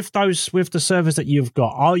like with the servers that you've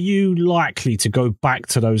got? Are you likely to go back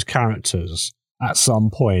to those characters at some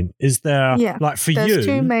point? Is there like for you? There's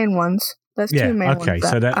 2 main ones. There's 2 main ones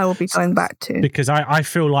that I will be going back to. Because I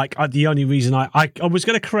feel like the only reason I was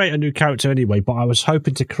going to create a new character anyway, but I was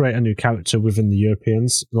hoping to create a new character within the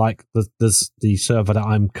Europeans, like the server that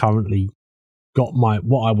I'm currently got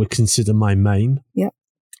what I would consider my main. Yeah.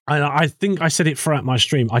 And I think I said it throughout my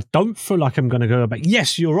stream. I don't feel like I'm going to go back.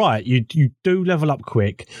 Yes, you're right. You do level up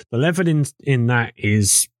quick. The leveling in that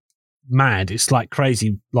is mad. It's like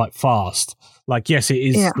crazy, like fast. Like, yes, it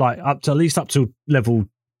is like up to at least up to level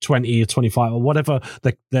 20 or 25 or whatever.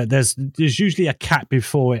 There's usually a cap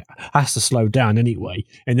before it has to slow down anyway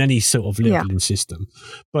in any sort of leveling system.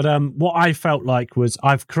 But what I felt like was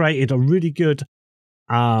I've created a really good.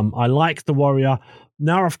 I like the warrior.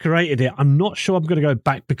 Now I've created it, I'm not sure I'm going to go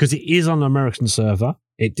back because it is on an American server.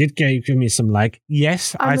 It did give me some lag.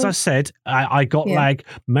 Yes, I said, I got lag.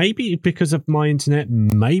 Maybe because of my internet.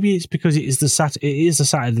 Maybe it's because it is a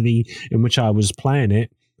Saturday in which I was playing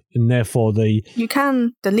it, and therefore you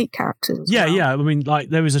can delete characters. Yeah. I mean, like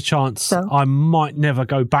there is a chance I might never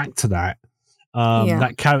go back to that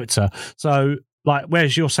that character. So, like,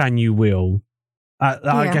 whereas you're saying you will,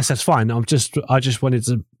 I guess that's fine. I just wanted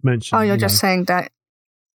to mention. Oh, you're just saying that.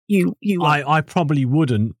 I probably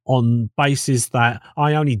wouldn't, on basis that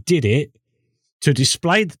I only did it to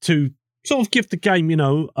display, to sort of give the game,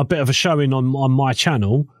 a bit of a showing on my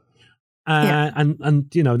channel. And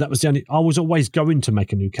that was the only. I was always going to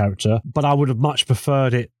make a new character, but I would have much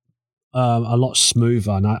preferred it a lot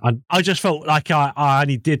smoother. And I just felt like I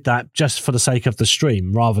only did that just for the sake of the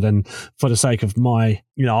stream rather than for the sake of my,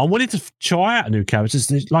 I wanted to try out new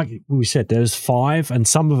characters. Like we said, there's 5 and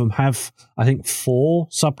some of them have, I think, 4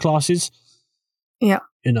 subclasses. Yeah.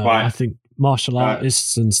 I think martial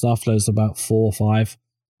artists and stuff, there's about 4 or 5.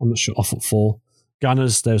 I'm not sure. I thought 4.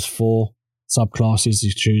 Gunners, there's 4 subclasses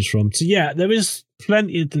you choose from. So yeah, there is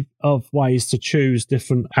plenty of ways to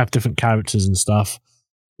have different characters and stuff.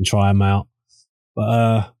 And try them out,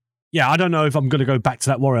 but I don't know if I'm going to go back to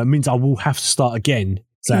that warrior. It means I will have to start again.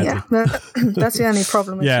 Sadly. Yeah, that's the only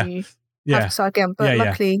problem. You have to start again, but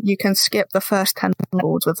luckily you can skip the first 10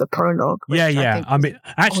 levels with the prologue. I mean,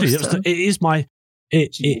 actually, awesome.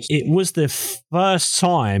 It was the first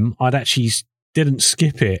time I'd actually didn't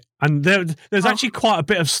skip it, and there's actually quite a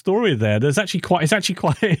bit of story there. It's actually quite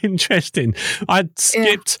interesting. I'd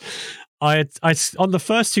skipped. I on the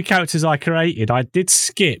first 2 characters I created, I did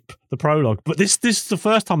skip the prologue, but this is the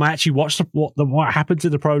first time I actually watched what happened to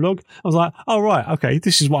the prologue. I was like, oh right, okay,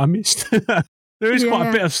 this is what I missed. There is quite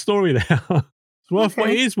a bit of story there. It's worth.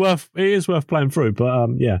 Okay. It is worth playing through, but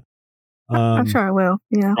I'm sure I will.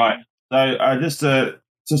 Yeah. Right. So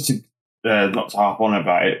just to not to harp on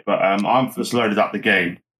about it, but I've just loaded up the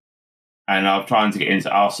game, and I'm trying to get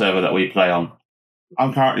into our server that we play on.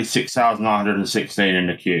 I'm currently 6,916 in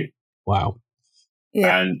the queue. Wow.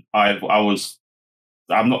 Yeah. And I've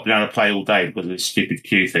not been able to play all day because of this stupid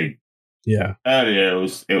queue thing. Yeah. Earlier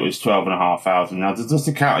it was 12,500. Now, just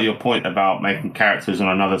to counter your point about making characters on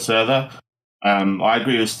another server, I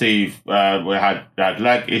agree with Steve. We had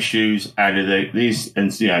lag issues, and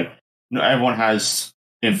not everyone has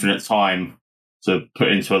infinite time to put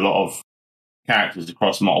into a lot of characters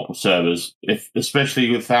across multiple servers. Especially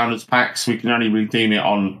with Founders Packs, we can only redeem it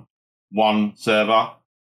on one server.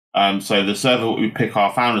 So the server we pick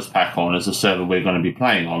our Founders Pack on is the server we're going to be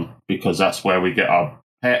playing on, because that's where we get our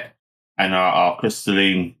pet and our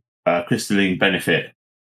crystalline benefit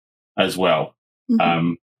as well,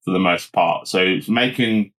 for the most part. So it's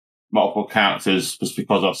making multiple characters just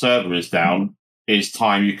because our server is down is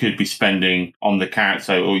time you could be spending on the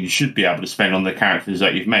character, or you should be able to spend on the characters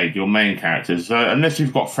that you've made, your main characters. So unless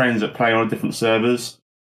you've got friends that play on different servers,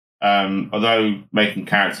 although making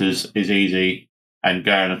characters is easy, and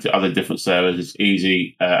going to other different servers is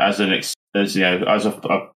easy. As a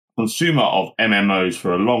consumer of MMOs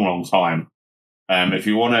for a long, long time, if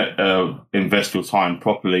you want to invest your time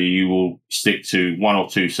properly, you will stick to 1 or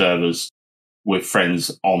 2 servers with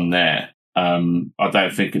friends on there. I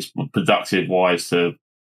don't think it's productive wise to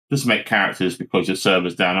just make characters because your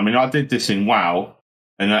server's down. I mean, I did this in WoW,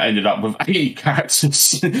 and I ended up with 80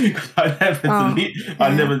 characters. I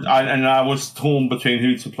was torn between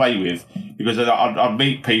who to play with, because I'd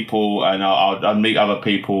meet people and I'd meet other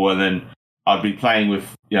people, and then I'd be playing with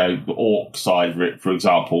the orc side of it, for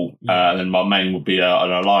example, and then my main would be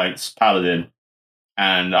an alliance paladin,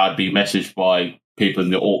 and I'd be messaged by people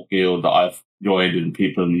in the orc guild that I've joined and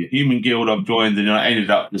people in the human guild I've joined, and I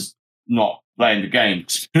ended up just not playing the game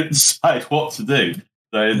to decide what to do.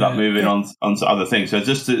 So I ended up moving on to other things. So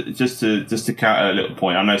just to counter a little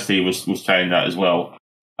point, I know Steve was saying that as well.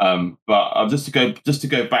 But just to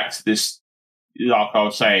go back to this, like I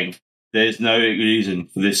was saying, there's no reason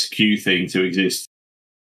for this queue thing to exist,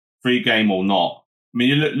 free game or not. I mean,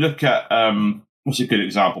 you look at what's a good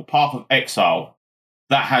example? Path of Exile,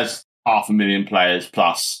 that has 500,000 players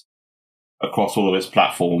plus across all of its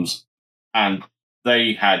platforms, and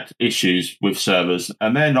they had issues with servers,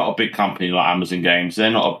 and they're not a big company like Amazon Games. They're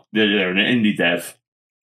an indie dev.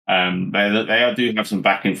 They do have some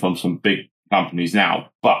backing from some big companies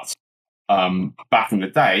now, but back in the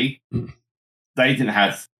day, they didn't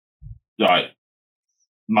have like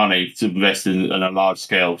money to invest in a large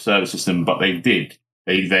scale server system, but they did.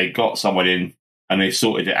 They got someone in and they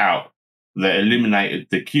sorted it out. They eliminated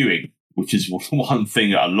the queuing, which is one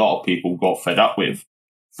thing that a lot of people got fed up with.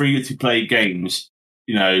 Free to play games,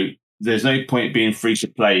 there's no point being free to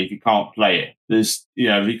play if you can't play it.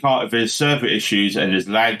 If there's server issues and there's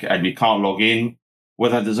lag and you can't log in,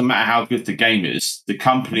 whether it doesn't matter how good the game is, the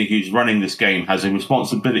company who's running this game has a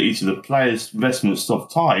responsibility to the player's investments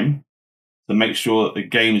of time to make sure that the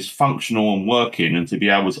game is functional and working, and to be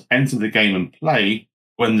able to enter the game and play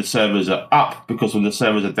when the servers are up, because when the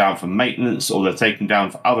servers are down for maintenance or they're taken down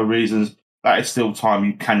for other reasons, that is still time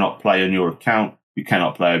you cannot play on your account. You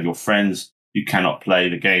cannot play with your friends. You cannot play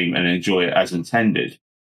the game and enjoy it as intended.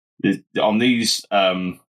 On these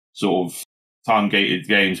sort of time-gated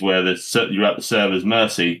games where you're at the server's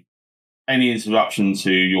mercy, any interruption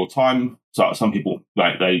to your time, so some people,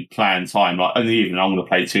 they plan time, like in the evening, I'm going to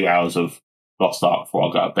play 2 hours of Lost Ark before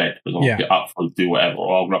I go to bed, because I'll get up and do whatever,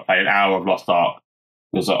 or I'm going to play an hour of Lost Ark,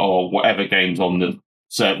 because whatever game's on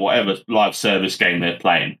whatever live service game they're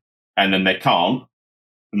playing, and then they can't,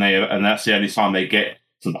 and that's the only time they get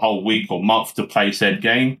for the whole week or month to play said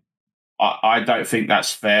game. I don't think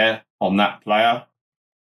that's fair on that player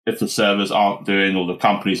if the servers aren't doing, or the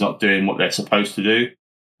company's not doing what they're supposed to do,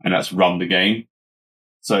 and that's run the game.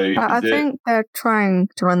 So I think they're trying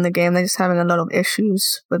to run the game. They're just having a lot of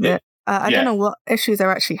issues with it. I don't know what issues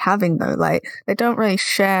they're actually having though. Like, they don't really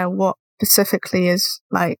share what specifically is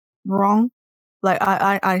wrong.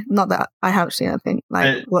 I not that I haven't seen anything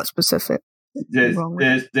what specific.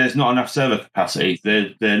 There's not enough server capacity.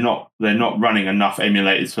 They're not running enough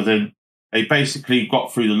emulators. So they basically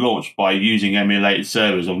got through the launch by using emulated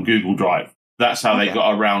servers on Google Drive. That's how they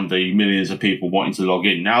got around the millions of people wanting to log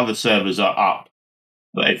in. Now the servers are up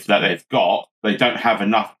that they've got. They don't have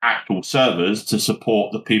enough actual servers to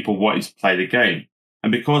support the people wanting to play the game.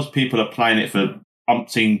 And because people are playing it for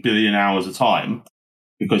umpteen billion hours a time,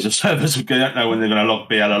 because the servers don't know when they're going to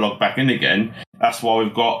be able to log back in again, that's why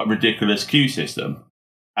we've got a ridiculous queue system.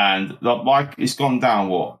 And it's gone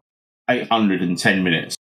down, 810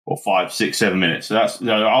 minutes or 5, 6, 7 minutes. So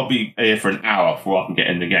I'll be here for an hour before I can get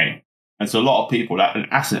in the game. And so a lot of people,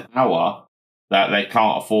 that's an hour that they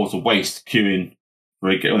can't afford to waste queuing.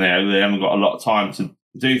 They haven't got a lot of time to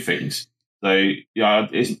do things. So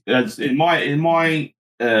it's in my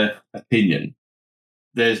opinion,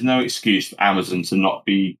 there's no excuse for Amazon to not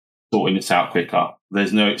be sorting this out quicker.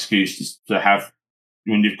 There's no excuse to have,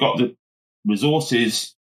 when you've got the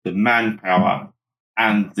resources, the manpower,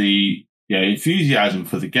 and the enthusiasm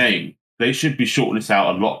for the game, they should be sorting this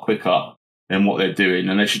out a lot quicker than what they're doing.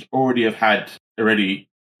 And they should already have had a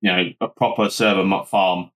proper server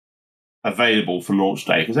farm available for launch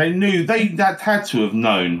day, because they knew they had to have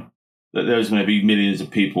known that there was going to be millions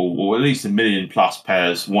of people, or at least 1 million plus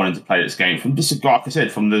players wanting to play this game. From just, like I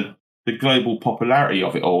said, from the global popularity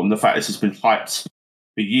of it all, and the fact this has been hyped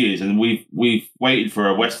for years, and we've waited for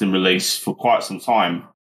a Western release for quite some time.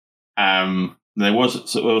 There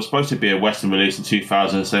was supposed to be a Western release in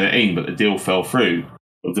 2017, but the deal fell through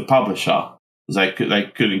with the publisher, because they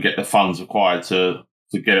couldn't get the funds required to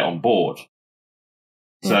get it on board.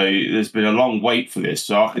 So there's been a long wait for this.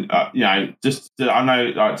 So I'm not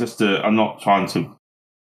trying to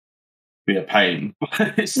be a pain.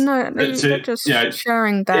 They're just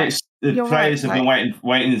sharing that. The players have been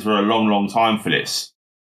waiting for a long, long time for this,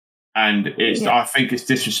 and I think it's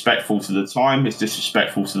disrespectful to the time. It's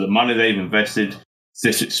disrespectful to the money they've invested. It's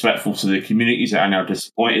disrespectful to the communities that are now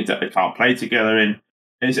disappointed that they can't play together in.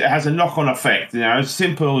 It has a knock-on effect. As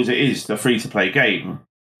simple as it is, the free-to-play game,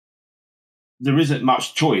 there isn't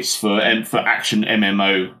much choice for action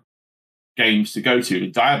MMO games to go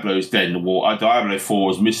to. Diablo's dead in the water. Diablo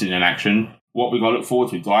 4 is missing in action. What we got to look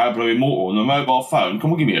forward to? Diablo Immortal on the mobile phone.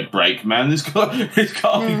 Come on, give me a break, man. There's got to be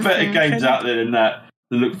better games out there than that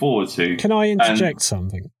to look forward to. Can I interject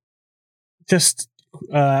something? Just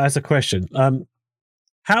as a question.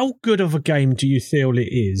 How good of a game do you feel it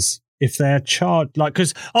is if they're charged?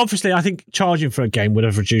 Because obviously I think charging for a game would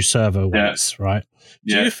have reduced server weights, right?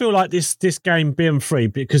 Do you feel like this game being free,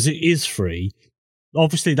 because it is free,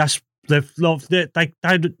 obviously they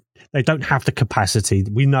don't have the capacity.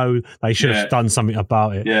 We know they should have done something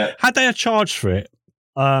about it. Yeah. Had they charged for it,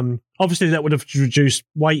 obviously that would have reduced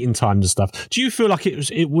waiting times and stuff. Do you feel like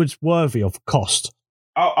it was worthy of cost?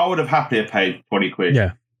 I would have happily paid 20 quid.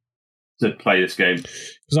 Yeah. to play this game.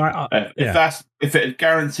 If it had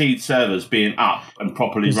guaranteed servers being up and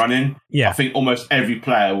properly running, I think almost every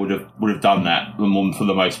player would have done that for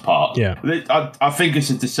the most part. Yeah, I think it's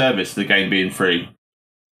a disservice to the game being free,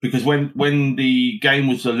 because when the game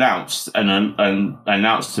was announced and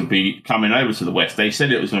announced to be coming over to the West, they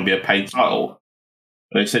said it was going to be a paid title.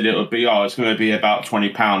 They said it would be it's going to be about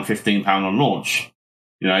 £20, £15 on launch.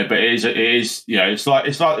 But it is it's like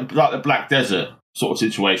the Black Desert sort of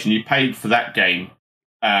situation. You paid for that game,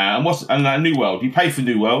 and New World. You pay for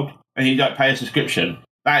New World, and you don't pay a subscription.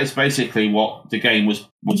 That is basically what the game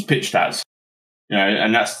was pitched as.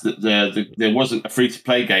 And that's there wasn't a free to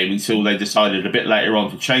play game until they decided a bit later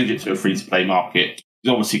on to change it to a free to play market.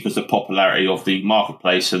 Obviously, because the popularity of the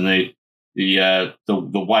marketplace and the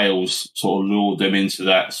whales sort of lured them into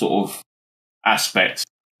that sort of aspect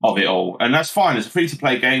of it all, and that's fine. It's a free to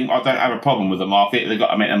play game. I don't have a problem with the market. They've got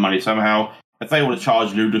to make their money somehow. If they want to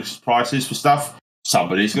charge ludicrous prices for stuff,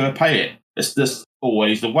 somebody's going to pay it. It's just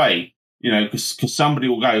always the way, because somebody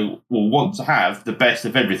will want to have the best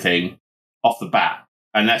of everything off the bat,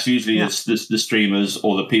 and that's usually the streamers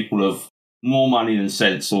or the people of more money than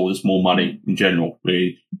sense, or just more money in general.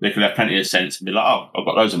 Really, they can have plenty of sense and be like, "Oh, I've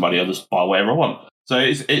got loads of money. I'll just buy whatever I want." So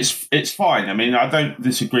it's fine. I mean, I don't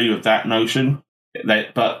disagree with that notion.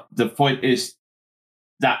 But the point is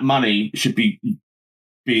that money should be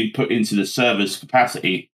being put into the server's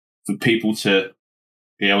capacity for people to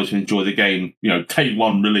be able to enjoy the game, day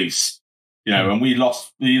one release. And we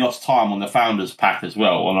lost time on the Founders Pack as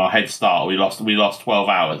well, on our head start. We lost 12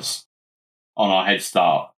 hours on our head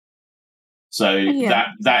start. So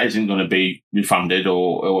that isn't going to be refunded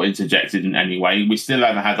or interjected in any way. We still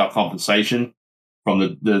haven't had our compensation from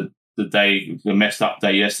the messed up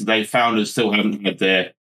day yesterday. Founders still haven't had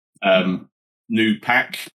their new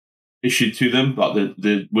pack issued to them. Like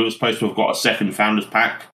we were supposed to have got a second Founders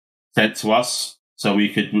Pack sent to us, so we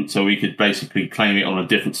could basically claim it on a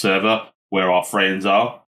different server where our friends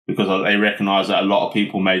are, because they recognise that a lot of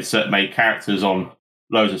people made characters on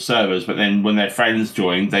loads of servers, but then when their friends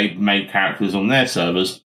joined, they made characters on their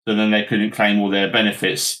servers, so then they couldn't claim all their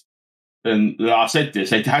benefits. And I said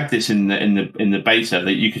this; they had this in the beta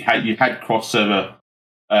that you had cross server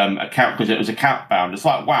account, because it was account bound. It's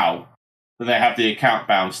like, wow, but they have the account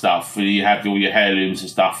bound stuff, and you have all your heirlooms and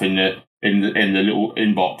stuff in the little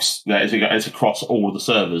inbox that is across all of the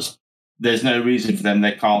servers. There's no reason for them;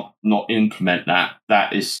 they can't not implement that.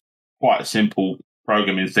 That is quite a simple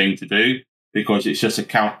programming thing to do, because it's just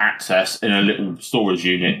account access in a little storage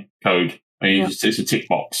unit code. It's a tick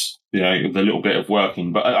box, with a little bit of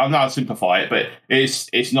working. But I know I'll simplify it, but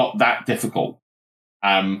it's not that difficult.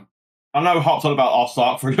 I know I hopped on about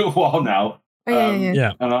Arstart for a little while now. And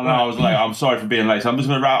I know I was late. I'm sorry for being late. So I'm just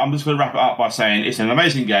going to wrap it up by saying it's an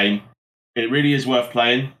amazing game. It really is worth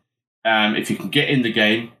playing. If you can get in the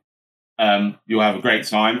game, you'll have a great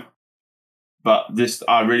time. But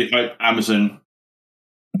I really hope Amazon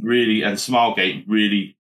really and Smilegate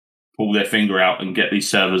really pull their finger out and get these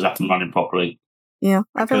servers up and running properly. Yeah,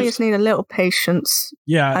 I think we just need a little patience.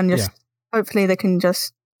 Yeah, and just hopefully they can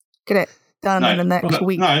just get it done in the next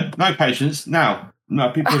week. No patience now. No,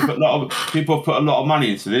 people have put a lot of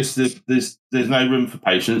money into this. There's no room for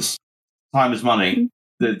patience. Time is money.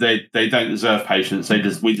 They don't deserve patience.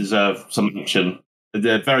 We deserve some action.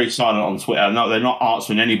 They're very silent on Twitter. No, they're not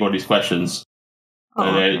answering anybody's questions.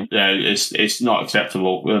 It's not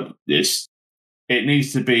acceptable. It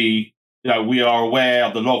needs to be. We are aware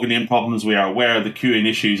of the logging in problems. We are aware of the queuing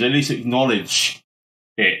issues. At least acknowledge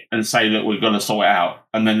it and say that we're going to sort it out,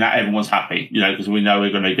 and then that everyone's happy. Because we know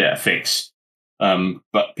we're going to get a fix.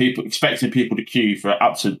 But expecting people to queue for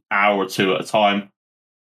up to an hour or two at a time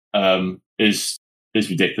is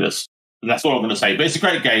ridiculous. And that's all I'm going to say. But it's a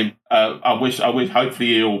great game. I wish hopefully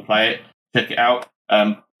you all play it, check it out.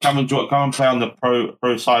 Come and play on the Pro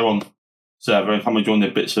Siron server, and come and join the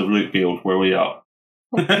Bits of Loot Guild where we are.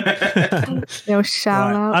 Little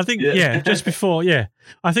shout out. I think just before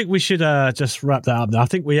I think we should just wrap that up now. I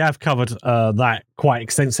think we have covered that quite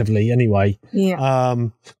extensively anyway.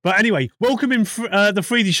 But anyway, welcome in the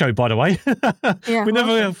Freedy show, by the way. We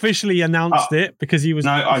never officially announced it because he was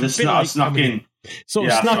I snuck in.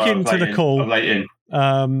 Snuck into the call. I'm late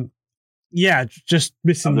in. Just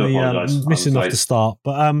missing off the start.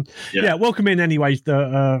 But welcome in anyway.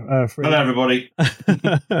 Hello everybody.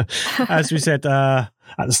 As we said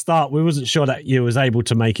at the start, we wasn't sure that you was able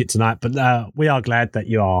to make it tonight, but we are glad that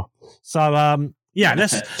you are. So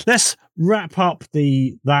let's wrap up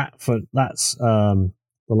the Lost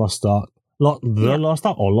Ark. Lost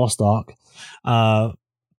Ark or Lost Ark.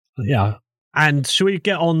 And should we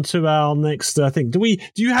get on to our next thing? Do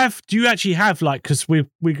you actually have because we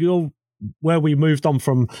all where we moved on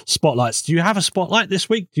from spotlights. Do you have a spotlight this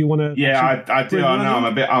week? Do you want to? Yeah, I do. I know I'm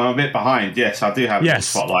a bit behind. Yes, I do have a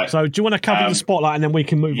spotlight. So do you want to cover the spotlight and then we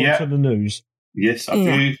can move on to the news? Yes, I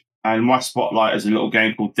do. And my spotlight is a little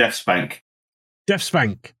game called DeathSpank.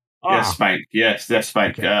 DeathSpank. DeathSpank. Yes,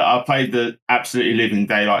 DeathSpank. Okay. I played the absolutely living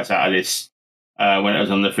daylights out of this when it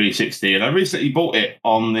was on the 360, and I recently bought it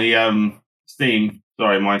on the Steam.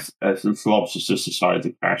 Sorry, my slobs just decided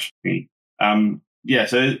to crash me. Yeah,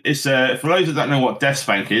 so it's for those that don't know what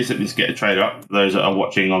DeathSpank is, let me just get a trailer up for those that are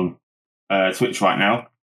watching on Twitch right now.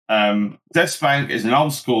 DeathSpank is an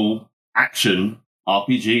old school action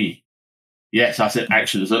RPG. Yes, I said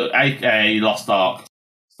action, so aka Lost Ark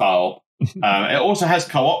style. It also has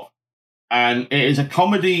co-op, and it is a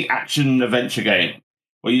comedy action adventure game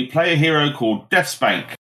where you play a hero called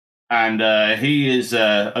DeathSpank, and he is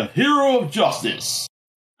a hero of justice,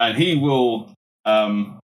 and he will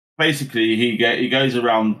basically he goes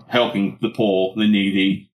around helping the poor, the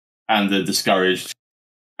needy, and the discouraged,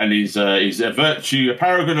 and he's a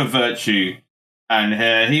paragon of virtue,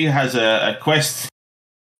 and he has a quest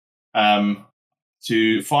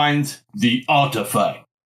to find the artifact.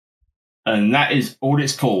 And that is all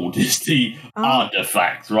it's called. Is the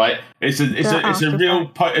artifact, right? It's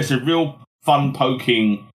a real fun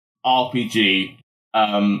poking RPG.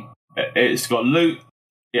 It's got loot.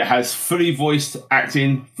 It has fully voiced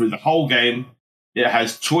acting through the whole game. It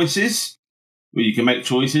has choices where you can make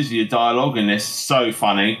choices with your dialogue, and it's so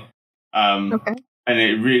funny. Okay. And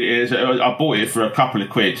it really is. I bought it for a couple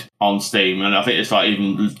of quid on Steam, and I think it's like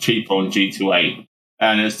even cheaper on G2A.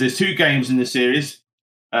 And there's two games in the series.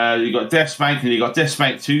 You've got DeathSpank and you've got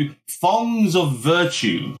DeathSpank 2, Thongs of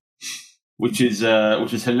Virtue, which is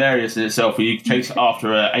hilarious in itself. Where you chase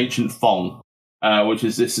after an ancient thong, which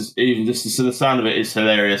is the sound of it is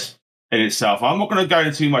hilarious in itself. I'm not going to go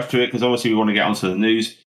into too much to it because obviously we want to get onto the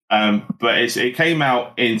news. But it came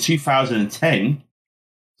out in 2010,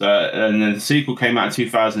 and then the sequel came out in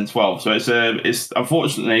 2012. So it's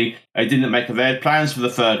unfortunately they didn't make. They had plans for the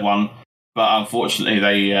third one, but unfortunately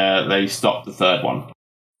they stopped the third one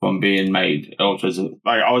from being made. I was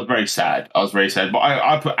very sad. But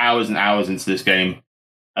I put hours and hours into this game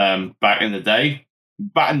back in the day.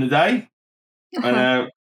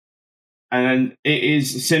 And it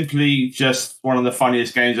is simply just one of the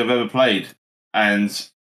funniest games I've ever played. And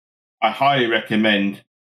I highly recommend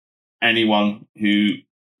anyone who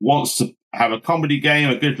wants to have a comedy game,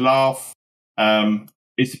 a good laugh,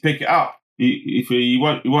 is to pick it up. You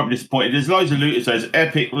won't be disappointed. There's loads of loot. There's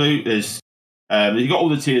epic loot. You've got all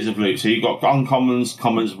the tiers of loot. So you've got uncommons,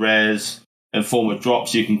 commons, rares, and form of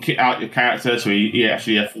drops. So you can kit out your character. So he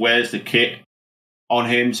actually wears the kit on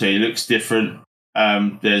him, so he looks different.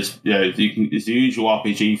 There's the usual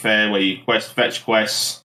RPG fare where you fetch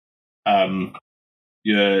quests.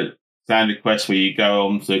 Your standard quests where you go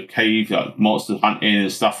on to cave, like monster hunting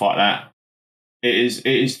and stuff like that. It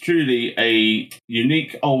is truly a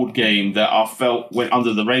unique old game that I felt went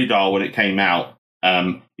under the radar when it came out.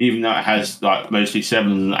 Even though it has like mostly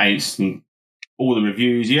 7s and 8s and all the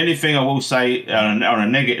reviews. The only thing I will say on a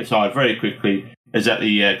negative side very quickly is that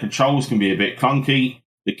the controls can be a bit clunky.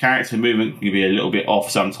 The character movement can be a little bit off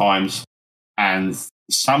sometimes. And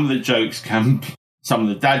some of the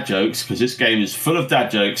dad jokes, because this game is full of dad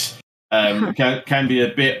jokes, can be a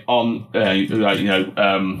bit on,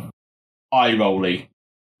 eye-rolly.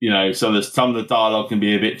 So some of the dialogue can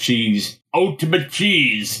be a bit ultimate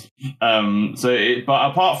cheese. But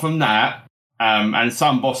apart from that, and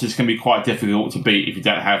some bosses can be quite difficult to beat if you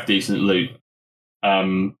don't have decent loot.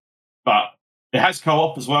 But it has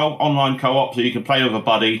co-op as well, online co-op, so you can play with a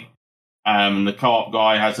buddy. The co-op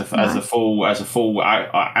guy has a full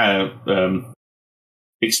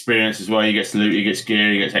experience as well. He gets loot, he gets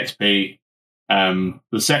gear, he gets XP.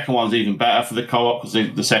 The second one's even better for the co-op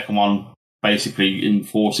because the second one basically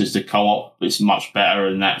enforces the co-op. It's much better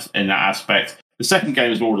in that aspect. The second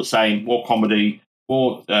game is more the same, more comedy,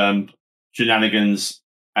 more shenanigans,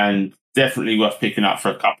 and definitely worth picking up for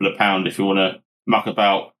a couple of £1 if you want to muck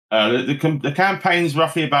about. The campaign's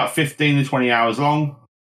roughly about 15 to 20 hours long.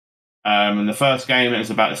 In the first game, it was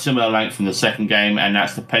about a similar length from the second game, and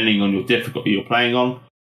that's depending on your difficulty you're playing on.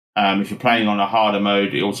 If you're playing on a harder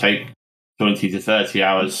mode, it'll take 20 to 30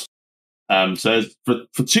 hours. So for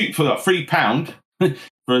 £3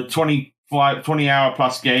 for a 20-hour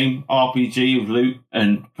plus game RPG with loot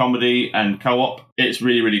and comedy and co-op, it's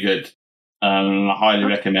really, really good. I highly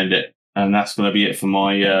recommend it. And that's going to be it for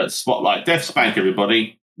my spotlight. DeathSpank,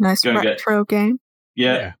 everybody. Nice retro game.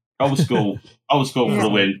 Yeah. Old school for the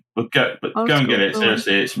win. But go and get it.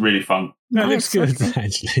 Seriously, it's really fun. No, it looks good,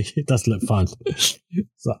 actually. It does look fun. It's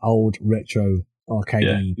an old retro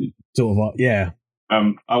arcade sort of, yeah.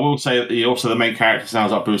 I will say that the main character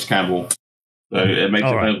sounds like Bruce Campbell, so it makes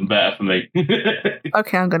it even better for me.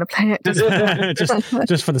 Okay, I'm going to play it. just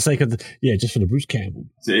for the sake of just for the Bruce Campbell.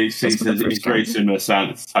 It's very similar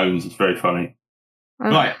tones. It's very funny.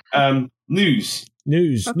 Right, news.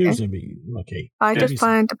 Okay. I just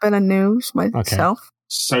find a bit of news myself. Okay.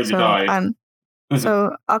 So did I.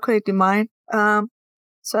 So I'll quickly do mine.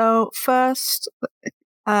 So first,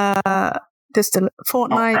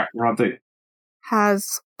 Fortnite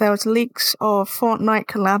there was leaks of Fortnite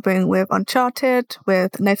collabing with Uncharted,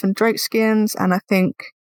 with Nathan Drake skins, and I think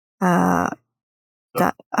that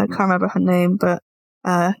I can't remember her name, but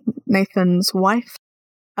Nathan's wife,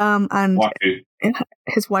 and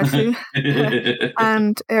his waifu,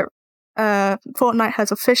 and Fortnite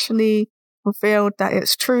has officially revealed that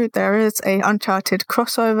it's true. There is a Uncharted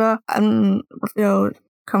crossover and revealed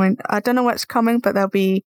coming. I don't know what's coming, but there'll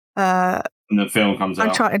be when the film comes out,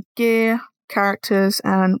 Uncharted gear, characters,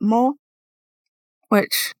 and more.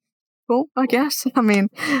 Which, cool, I guess. I mean,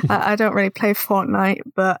 I don't really play Fortnite,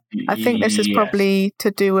 but I think this is probably to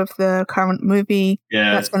do with the current movie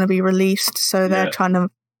that's going to be released. So they're trying to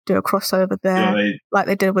do a crossover there, like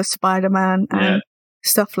they did with Spider-Man and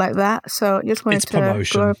stuff like that. So just wanted to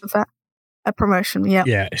go over that. A promotion, yeah.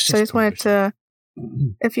 Yeah, it's so just wanted to,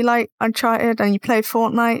 if you like Uncharted and you play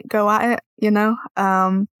Fortnite, go at it,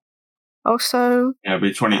 Also... Yeah, it'll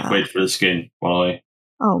be 20 quid for the skin, Wally.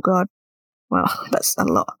 Oh, God. Well, that's a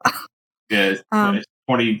lot. Yeah,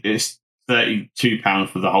 it's £32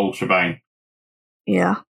 for the whole shebang.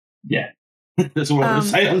 Yeah. Yeah. That's all I'm going to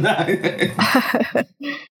say on that.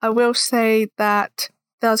 I will say that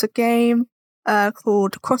there's a game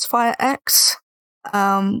called Crossfire X,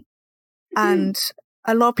 and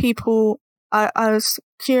a lot of people, I was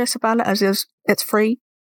curious about it as it's free.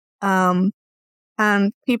 And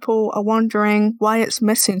people are wondering why it's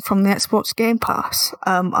missing from the Xbox Game Pass,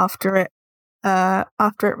 after it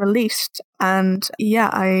released. And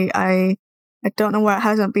I don't know why it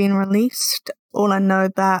hasn't been released. All I know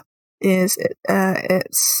that is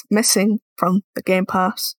it's missing from the Game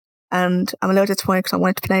Pass, and I'm a little disappointed because I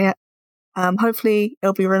wanted to play it. Hopefully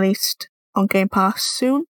it'll be released on Game Pass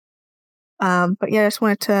soon. But yeah, I just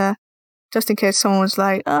wanted to, just in case someone was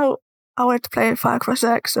like, oh, I wanted to play Fire Cross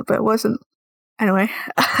X, but it wasn't. Anyway,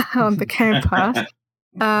 on the Game Pass.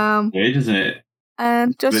 Weird, isn't it?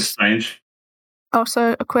 And just... a bit strange.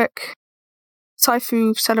 Also, a quick...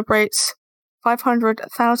 Saifu celebrates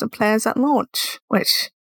 500,000 players at launch, which,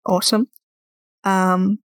 awesome.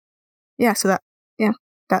 So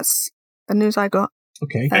that's the news I got.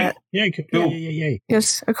 Okay. Cool. Yeah.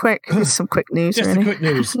 Just some quick news. Just really. a quick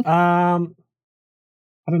news.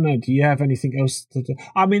 I don't know. Do you have anything else to do?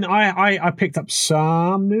 I mean, I picked up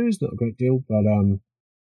some news, not a great deal, but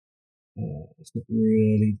it's not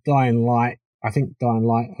really Dying Light. I think Dying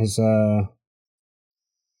Light has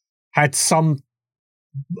had some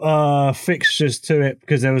fixtures to it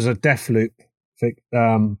because there was a Deathloop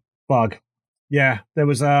bug. Yeah, there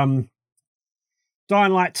was Dying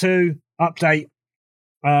Light 2 update.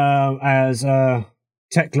 As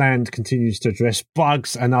Techland continues to address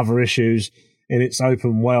bugs and other issues in its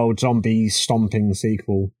open world zombie stomping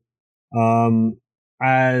sequel,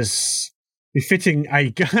 as befitting a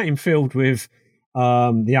game filled with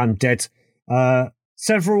the undead.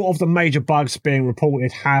 Several of the major bugs being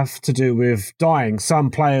reported have to do with dying. Some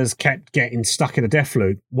players kept getting stuck in a death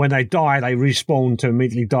loop. When they die, they respawn to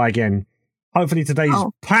immediately die again. Hopefully today's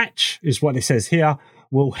patch, is what it says here,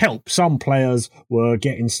 will help. Some players were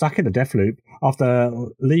getting stuck in a death loop after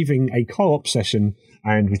leaving a co-op session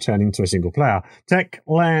and returning to a single player.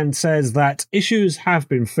 Techland says that issues have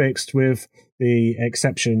been fixed with the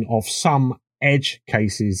exception of some edge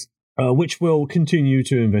cases, which will continue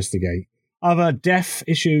to investigate. Other death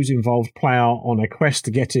issues involved player on a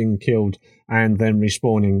quest getting killed and then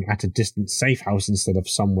respawning at a distant safe house instead of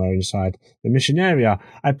somewhere inside the mission area.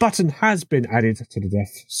 A button has been added to the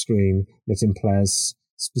death screen letting players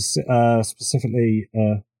specifically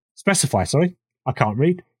specify, I can't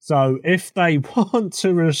read. So if they want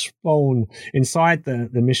to respawn inside the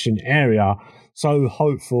mission area, so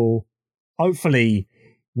hopefully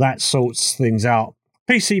that sorts things out.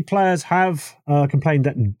 PC players have complained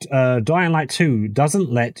that Dying Light 2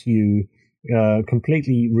 doesn't let you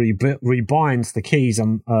completely rebind the keys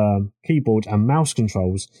and keyboard and mouse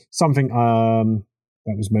controls, something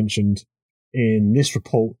that was mentioned in this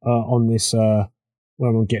report on this, where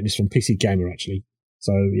I'm getting this from PC Gamer, actually.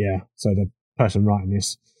 So the person writing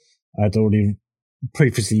this had already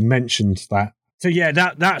previously mentioned that. So yeah,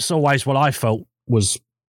 that's always what I felt was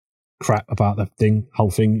crap about the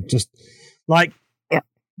whole thing. Just like,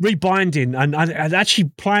 rebinding, and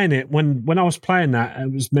actually playing it when I was playing that,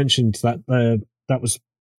 it was mentioned that that was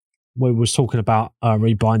where we was talking about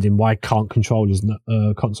rebinding. Why can't controllers,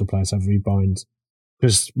 console players have rebinds?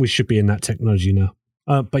 Because we should be in that technology now.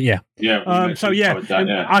 But yeah.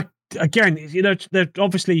 Again, they're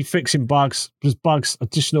obviously fixing bugs. There's bugs,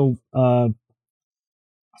 additional. I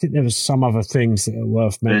think there was some other things that are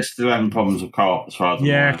worth mentioning. They're still having problems with co-op as far as I'm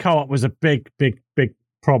aware. Co-op was a big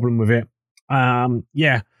problem with it. I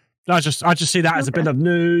just see that as a bit of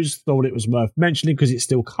news. Thought it was worth mentioning because it's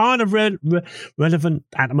still kind of relevant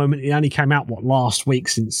at the moment. It only came out last week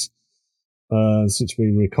since we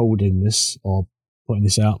were recording this or putting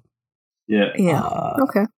this out. Yeah.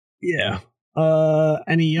 Okay. Yeah.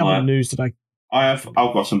 Any other news that I've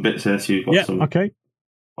got some bits here. So you've got some. Okay.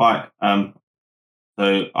 Right.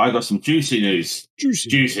 So I got some juicy news.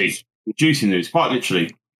 Juicy news. Quite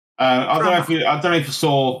literally. I don't know if you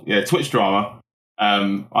saw Twitch drama. I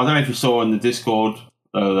don't know if you saw in the Discord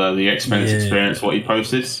the expense experience what he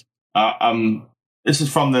posted. This is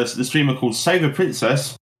from the streamer called Save a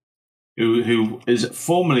Princess, who is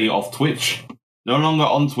formerly off Twitch. No longer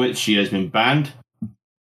on Twitch. She has been banned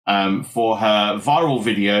for her viral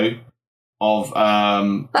video of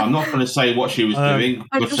I'm not going to say what she was doing.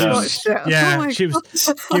 I just watched it. Yeah,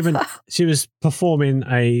 she was performing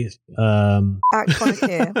a iconic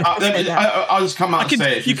here. I'll just come out and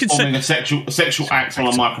say it. She's performing a sexual act on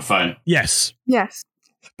a microphone. Yes.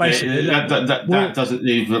 Basically, that doesn't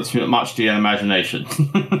leave much to your imagination.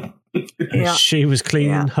 Yeah. She was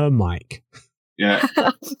cleaning her mic. Yeah,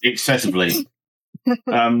 excessively.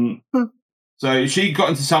 So she got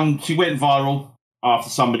into she went viral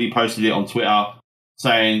after somebody posted it on Twitter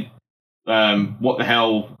saying, "What the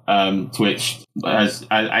hell, Twitch has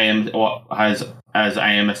AMSR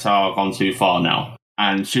gone too far now?"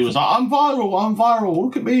 And she was like, "I'm viral.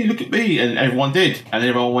 Look at me," and everyone did, and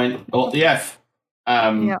everyone went, "What the f?"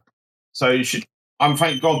 So you should.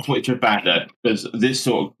 Thank God Twitch have banned her because this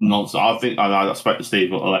sort of nonsense. I spoke to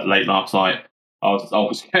Steve late last night. I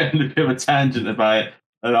was getting a bit of a tangent about it.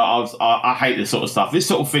 And I hate this sort of stuff. This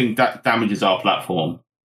sort of thing that damages our platform,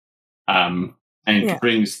 and it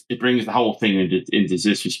brings the whole thing into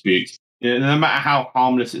disrepute. No matter how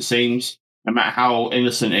harmless it seems, no matter how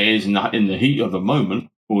innocent it is in the heat of the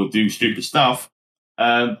moment, or do stupid stuff.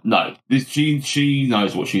 No, she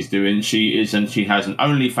knows what she's doing. She has an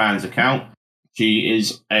OnlyFans account. She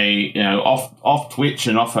is off Twitch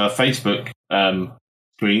and off her Facebook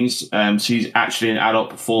screens. She's actually an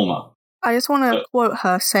adult performer. I just want to quote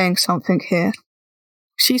her saying something here.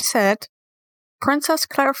 She said, Princess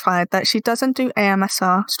clarified that she doesn't do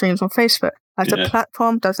AMSR streams on Facebook, as the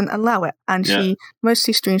platform doesn't allow it, and she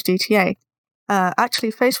mostly streams GTA.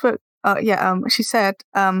 Actually, Facebook, she said,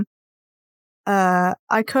 I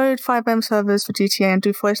code 5M servers for GTA and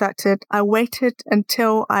do voice acted. I waited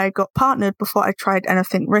until I got partnered before I tried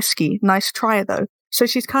anything risky. Nice try, though. So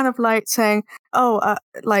she's kind of like saying,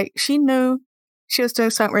 she knew she was doing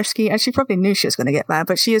something risky, and she probably knew she was going to get banned,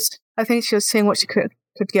 but I think she was seeing what she could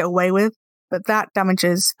get away with, but that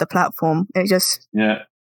damages the platform. It just,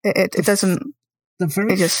 it doesn't,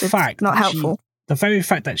 it's not helpful. The very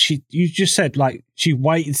fact that you just said, like, she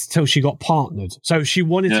waited till she got partnered. So she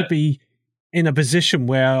wanted to be in a position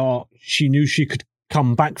where she knew she could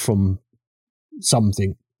come back from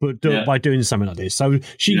something, but by doing something like this. So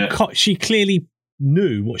she clearly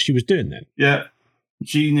knew what she was doing then. Yeah.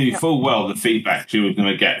 She knew full well the feedback she was going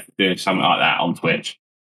to get for doing something like that on Twitch.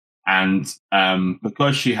 And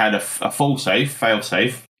because she had a fail-safe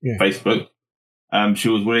Facebook, she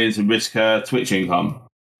was willing to risk her Twitch income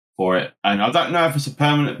for it. And I don't know if it's a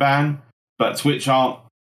permanent ban, but Twitch aren't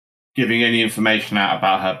giving any information out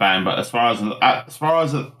about her ban. But as far as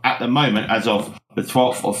at the moment, as of the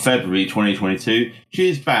 12th of February 2022, she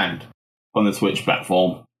is banned on the Twitch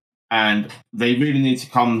platform. And they really need to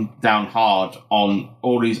come down hard on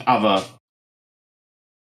all these other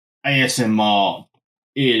ASMR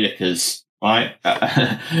ear lickers, right?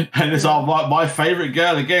 And it's my favourite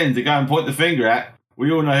girl again to go and point the finger at.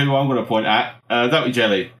 We all know who I'm going to point at, don't we,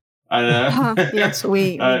 Jelly? And, yes,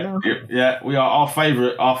 we know. Yeah, we are our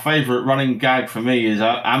favourite running gag for me is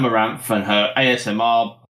Amaranth and her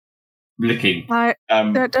ASMR licking.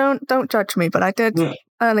 Don't judge me, but I did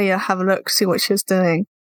earlier have a look, see what she was doing.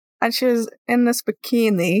 And she was in this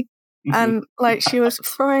bikini, and like she was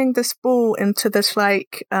throwing this ball into this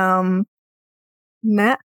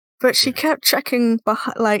net, but she kept checking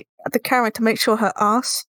behind, like the camera to make sure her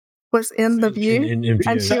ass was in the view, and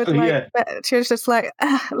she was she was just like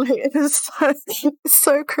it was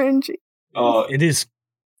so cringy. Oh, it is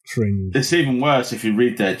cringe. It's even worse if you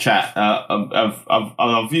read their chat.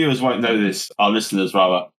 Our viewers won't know this, our listeners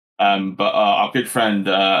rather. But our good friend,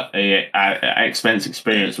 Expense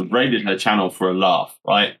Experience, raided her channel for a laugh,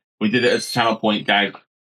 right? We did it as a channel point gag,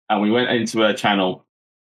 and we went into her channel,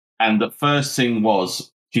 and the first thing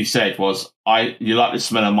she said was, you like the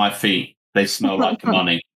smell of my feet? They smell like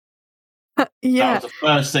money. Yeah. That was the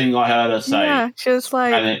first thing I heard her say. Yeah, she was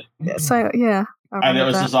like, and it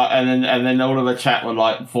was just like, and then all of her chat were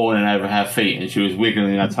like falling over her feet, and she was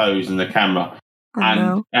wiggling her toes in the camera.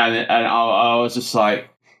 And I was just like,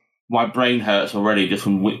 my brain hurts already just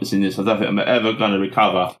from witnessing this. I don't think I'm ever going to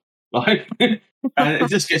recover. Like, and it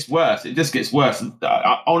just gets worse. It just gets worse.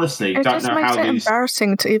 I honestly don't know how these. It just makes it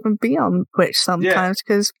embarrassing to even be on Twitch sometimes,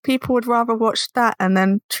 because people would rather watch that and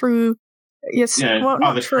then but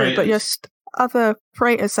just other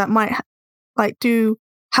creators that might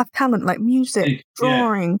have talent, like music,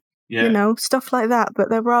 drawing, stuff like that. But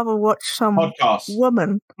they'd rather watch some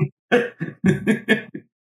woman with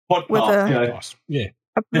a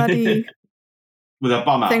bloody with a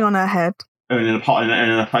bum thing on her head. In an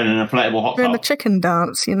inflatable hot tub. Doing the chicken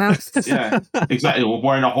dance, Yeah, exactly. Or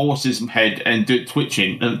wearing a horse's head and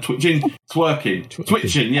twitching,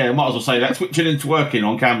 twerking. Yeah, I might as well say that. Twitching and twerking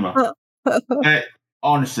on camera.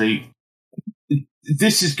 Honestly,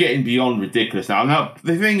 this is getting beyond ridiculous now. Now,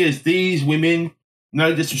 the thing is, these women,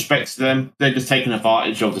 no disrespect to them, they're just taking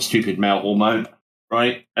advantage of the stupid male hormone,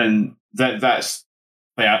 right? And that's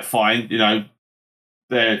fine.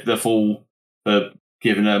 They're full for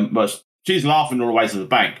giving them much. She's laughing all the way to the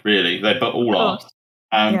bank, really. They all are.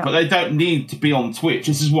 But they don't need to be on Twitch.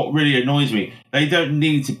 This is what really annoys me. They don't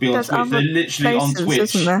need to be on Twitch. They're literally on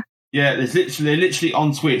Twitch. Yeah, they're literally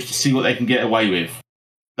on Twitch to see what they can get away with.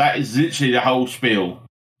 That is literally the whole spiel.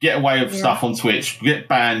 Get away with stuff on Twitch. Get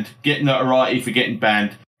banned. Get notoriety for getting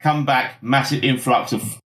banned. Come back. Massive influx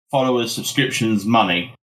of followers, subscriptions,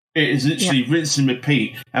 money. It is literally rinse and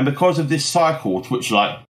repeat. And because of this cycle, Twitch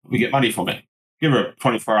we get money from it. Give her a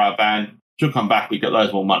 24-hour ban. She'll come back. We get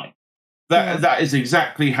loads more money. That is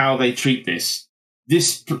exactly how they treat this.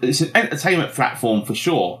 It's an entertainment platform for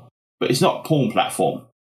sure, but it's not a porn platform.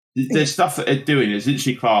 There's stuff that they're doing is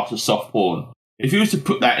literally classed as soft porn. If you were to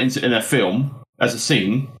put that in a film as a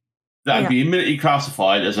scene, that would be immediately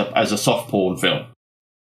classified as a soft porn film,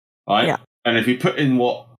 right? Yeah. And if you put in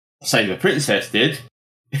what, say, the princess did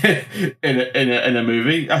in a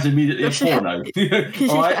movie, that's immediately a porno.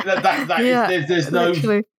 All right, there's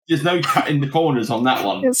no cutting the corners on that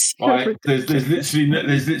one. Right, there's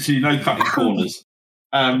literally no cutting corners.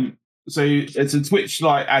 So it's a Twitch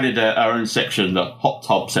added our own section, the hot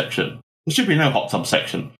tub section. There should be no hot tub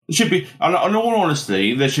section. There should be, in all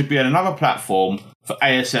honesty, there should be another platform for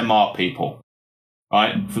ASMR people,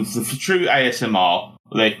 right? For true ASMR,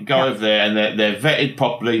 they can go over there and they're vetted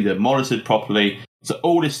properly, they're monitored properly, so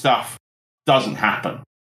all this stuff doesn't happen,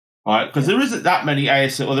 right? Because there isn't that many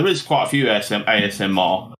there is quite a few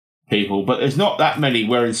ASMR people, but there's not that many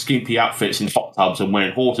wearing skimpy outfits in hot tubs and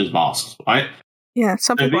wearing horses masks, right? Yeah,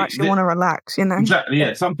 some people actually want to relax, Exactly,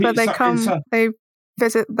 yeah. Some people, but they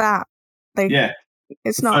visit that.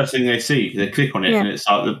 It's not the first thing they see. They click on it, and it's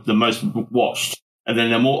like the most watched, and then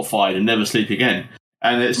they're mortified and never sleep again.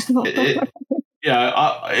 And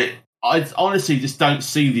I honestly just don't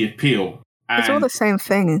see the appeal. And it's all the same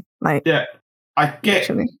thing. I get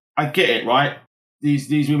it, right?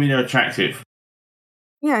 These women are attractive.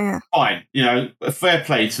 Yeah. Fine, fair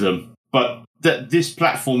play to them. But this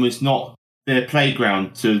platform is not their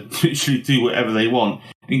playground to literally do whatever they want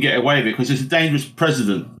and get away with it, because it's a dangerous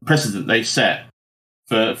precedent they set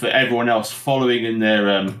for everyone else following in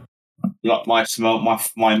their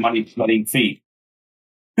my money smelling feet.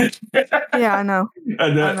 Yeah, I know.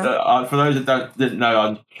 And for those that didn't know,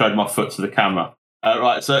 I showed my foot to the camera.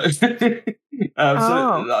 Right, so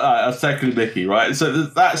I was tackling Mickey, right? So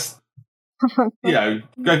that's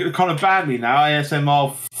kind of ban me now.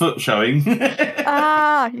 ASMR foot showing.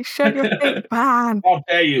 You showed your feet, ban. How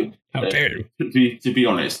dare you? To be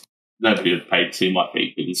honest, nobody would pay to see my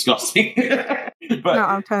feet. Be disgusting. But no,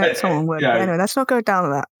 I'm telling you, someone would. Anyway, let's not go down to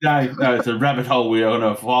that. No, it's a rabbit hole we are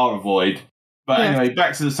going to far avoid. But anyway,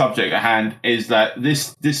 back to the subject at hand, is that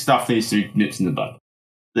this stuff needs to be nipped in the bud.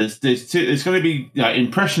 There's going to be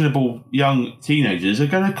impressionable young teenagers are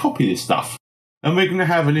going to copy this stuff, and we're going to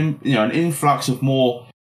have an influx of more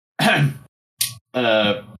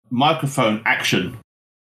microphone action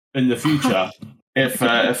in the future if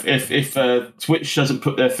Twitch doesn't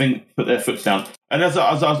put their foot down. And as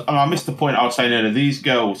I missed the point, I was saying earlier, these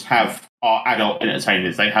girls are adult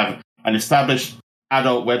entertainers. They have an established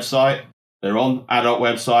adult website. They're on adult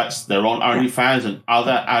websites. They're on OnlyFans and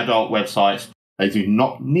other adult websites. They do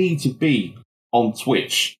not need to be on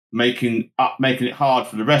Twitch, making it hard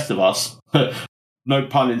for the rest of us no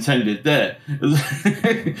pun intended there,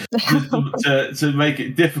 to make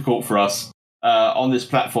it difficult for us on this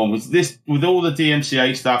platform. With all the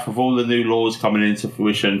DMCA stuff, with all the new laws coming into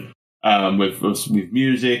fruition, with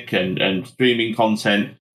music and streaming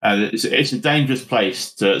content, it's a dangerous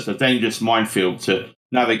place. It's a dangerous minefield to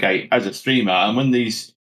navigate as a streamer. And when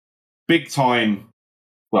these big time,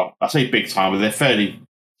 well, I say big time, but they're fairly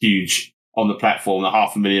huge on the platform,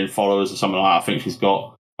 500,000 followers or something like that I think she's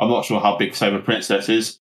got. I'm not sure how big Saber Princess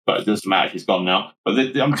is, but it doesn't matter. She's gone now.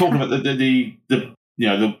 But I'm talking about the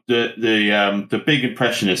big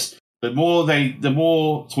impressionists. The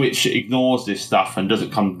more Twitch ignores this stuff and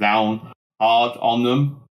doesn't come down hard on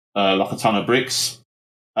them like a ton of bricks,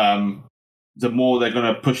 the more they're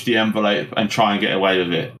going to push the envelope and try and get away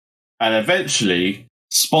with it. And eventually,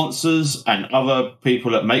 sponsors and other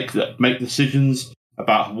people that make decisions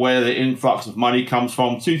about where the influx of money comes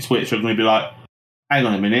from to Twitch are going to be like, hang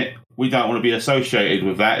on a minute, we don't want to be associated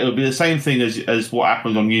with that. It'll be the same thing as what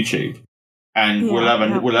happens on YouTube, and we'll have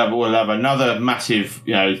another massive,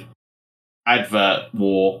 advert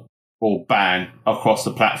war or ban across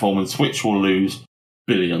the platform, and Twitch will lose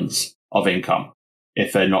billions of income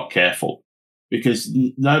if they're not careful, because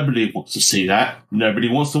nobody wants to see that. Nobody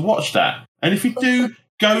wants to watch that. And if you do,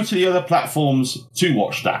 go to the other platforms to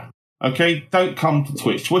watch that. Okay, don't come to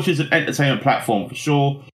Twitch. Twitch is an entertainment platform for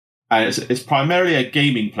sure. And it's primarily a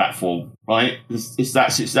gaming platform, right?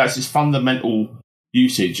 That's its fundamental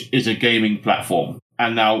usage is a gaming platform.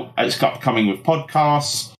 And now it's coming with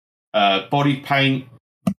podcasts, body paint,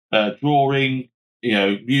 drawing,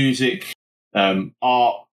 music,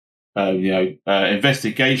 art,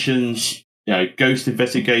 investigations, ghost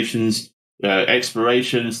investigations,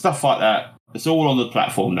 exploration, stuff like that. It's all on the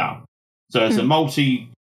platform now. So it's a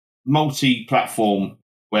multi-platform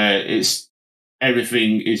where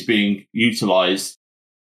everything is being utilized,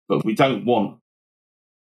 but we don't want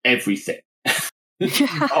everything.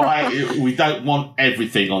 We don't want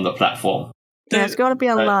everything on the platform. Yeah, it's got to be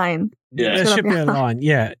a line. Yeah, there should be a line.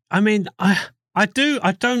 Yeah, I mean, I do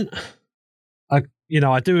agree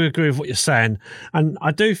with what you're saying, and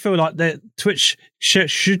I do feel like that Twitch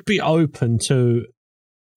should be open to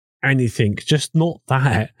anything, just not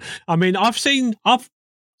that. I mean, I've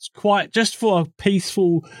quite just for a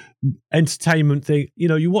peaceful entertainment thing. You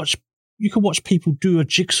can watch people do a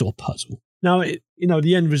jigsaw puzzle. Now,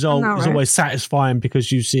 the end result is always satisfying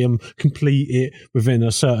because you see them complete it within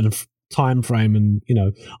a certain time frame. And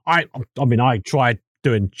I tried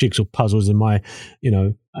doing jigsaw puzzles in my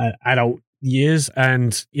adult years,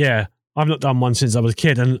 and yeah, I've not done one since I was a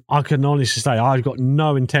kid, and I can honestly say I've got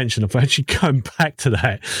no intention of actually going back to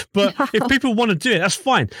that. But if people want to do it, that's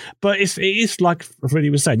fine. But it is like Freddie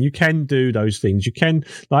was saying, you can do those things. You can,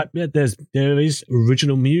 there is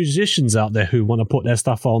original musicians out there who want to put their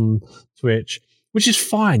stuff on Twitch, which is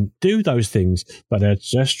fine. Do those things, but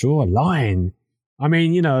just draw a line. I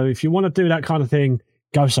mean, if you want to do that kind of thing,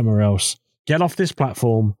 go somewhere else. Get off this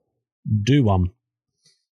platform. Do one.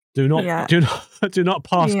 Do not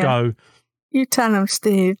pass go. You tell him,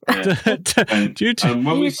 Steve. Yeah.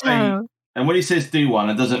 And when he says do one,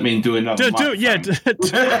 it doesn't mean do another. Do one. Get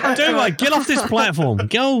off this platform.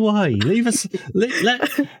 Go away. Leave us.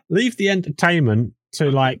 Leave the entertainment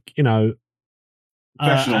to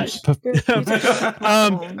professionals.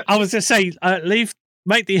 I was going to say leave.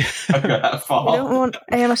 Make the. You don't want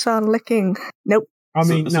AMSR licking. Nope. I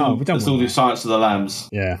mean, we don't. Let's all do Silence of the Lambs.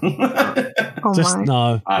 Yeah.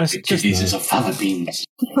 No. This is a fava beans.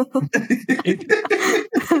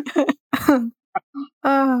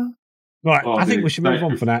 Right, I think we should move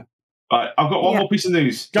on for that. Right, I've got one more piece of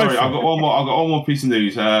news. I've got one more piece of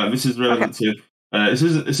news. This is relevant to. This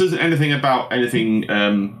isn't anything about anything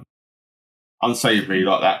unsavoury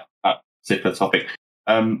like that particular topic.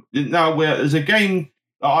 Now, there's a game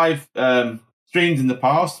that I've streamed in the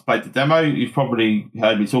past, played the demo. You've probably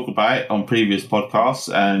heard me talk about it on previous podcasts,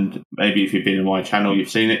 and maybe if you've been in my channel, you've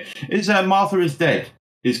seen it. It's Martha is Dead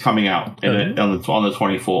is coming out on the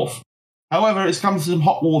 24th. However, it's come to some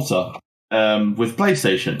hot water with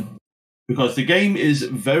PlayStation, because the game is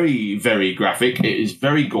very, very graphic. It is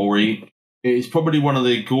very gory. It is probably one of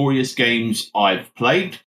the goriest games I've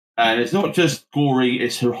played, and it's not just gory,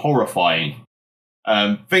 it's horrifying.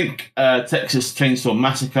 Think Texas Chainsaw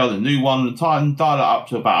Massacre, the new one, dial it up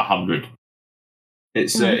to about 100.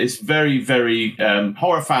 It's very, very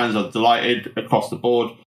horror fans are delighted across the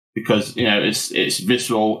board, because it's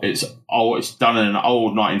visceral, it's done in an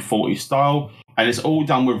old 1940s style, and it's all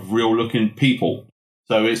done with real looking people.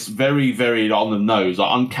 So it's very, very on the nose,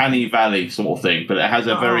 like Uncanny Valley sort of thing, but it has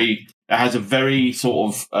a very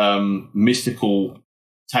sort of mystical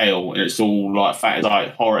tale, and it's all like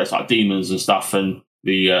horror, it's like demons and stuff, and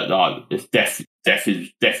if death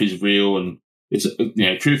is real, and it's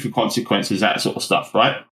truth and consequences, that sort of stuff,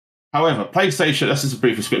 right? However, PlayStation, that's just a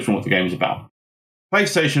brief description of what the game is about.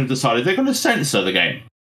 PlayStation have decided they're going to censor the game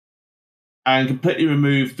and completely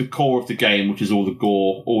remove the core of the game, which is all the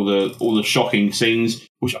gore, all the shocking scenes,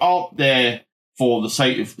 which aren't there for the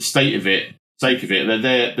sake of it.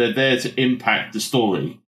 They're there to impact the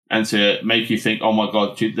story and to make you think, oh my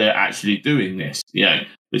god, they're actually doing this.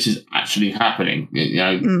 This is actually happening.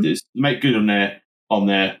 Make good on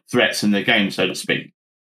their threats in their game, so to speak.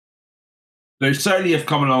 They certainly have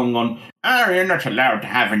come along on, you're not allowed to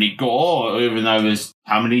have any gore, even though there's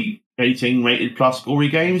how many 18 rated plus gory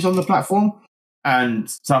games on the platform, and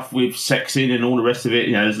stuff with sex in and all the rest of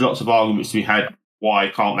it. There's lots of arguments to be had. Why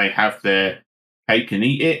can't they have their cake and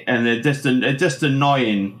eat it? And they're just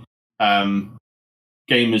denying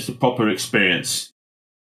gamers the proper experience.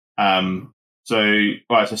 So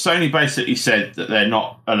Sony basically said that they're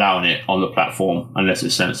not allowing it on the platform unless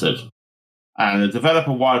it's censored. And the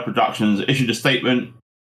developer Wild Productions issued a statement,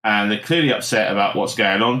 and they're clearly upset about what's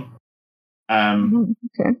going on.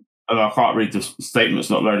 Okay. And I can't read the statement; it's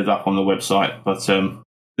not loaded up on the website. But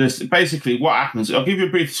this basically what happens. I'll give you a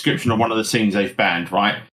brief description of one of the scenes they've banned.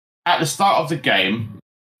 Right at the start of the game,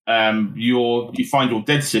 you find your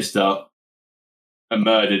dead sister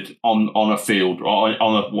murdered on a field or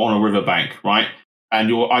on a riverbank, right? And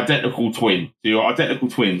your identical twin. So you're identical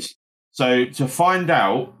twins. So to find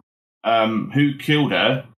out who killed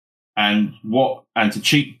her and to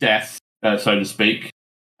cheat death, so to speak,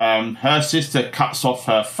 her sister cuts off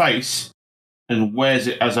her face and wears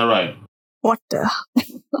it as her own. What the?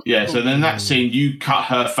 Yeah. So then that scene, you cut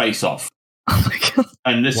her face off. Oh my god!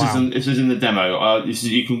 And this is in the demo.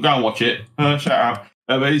 You can go and watch it. Shut up.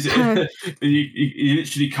 But you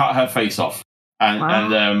literally cut her face off,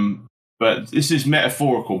 but this is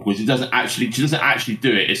metaphorical because she doesn't actually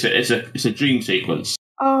do it. It's a dream sequence.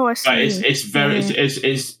 Oh, I see. But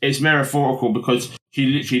it's metaphorical because she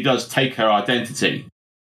literally does take her identity,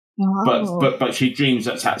 but she dreams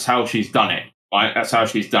that's how she's done it. Right, that's how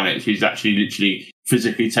she's done it. She's actually literally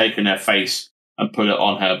physically taken her face and put it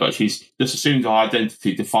on her, but she's just assumed her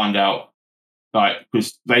identity to find out.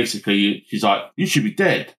 Because basically she's like, you should be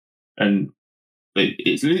dead, and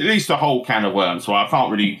it's at least a whole can of worms. So I can't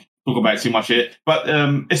really talk about it too much here, but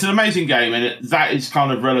it's an amazing game, and that is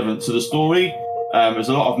kind of relevant to the story. There's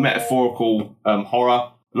a lot of metaphorical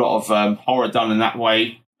horror, a lot of horror done in that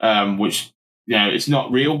way, which it's not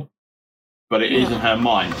real, but it is in her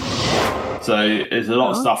mind. So there's a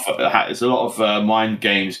lot of stuff. There's a lot of mind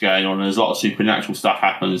games going on, and there's a lot of supernatural stuff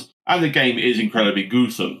happens, and the game is incredibly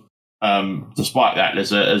gruesome. Despite that,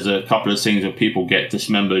 there's a couple of scenes where people get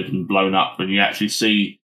dismembered and blown up, and you actually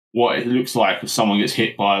see what it looks like if someone gets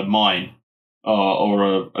hit by a mine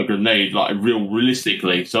or a grenade,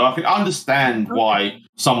 realistically. So I can understand why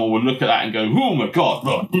someone would look at that and go, "Oh my god!"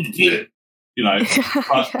 But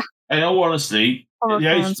in all honesty,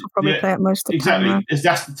 fans will probably play it most of the time. Exactly,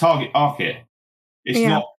 that's the target market.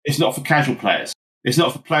 It's not for casual players. It's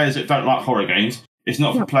not for players that don't like horror games. It's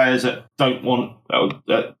not for players that don't want,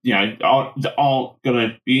 that aren't going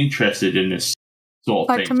to be interested in this sort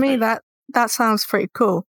of thing. To me, that sounds pretty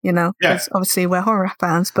cool, because obviously we're horror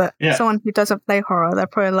fans, but someone who doesn't play horror, they're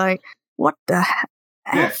probably like, what the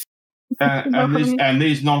heck? And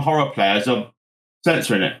these non-horror players are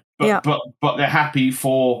censoring it, but they're happy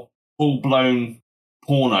for full-blown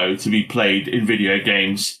porno to be played in video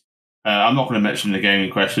games. I'm not going to mention the game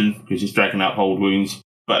in question because it's dragging up old wounds.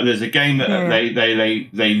 But there's a game that they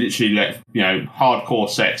literally let hardcore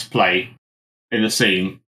sex play in the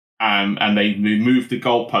scene, and they moved the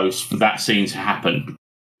goalposts for that scene to happen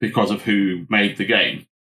because of who made the game.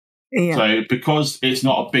 Yeah. So because it's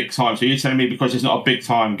not a big time, so you're telling me because it's not a big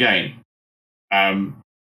time game,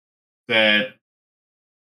 they're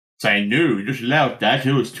saying no, you just allowed that.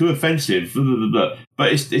 It was too offensive. Blah, blah, blah, blah.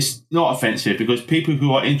 But it's not offensive because people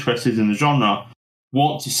who are interested in the genre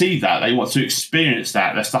want to see that. They want to experience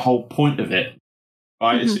that. That's the whole point of it,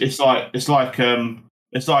 right? Mm-hmm. It's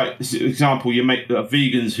like this example. You make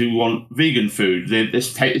vegans who want vegan food.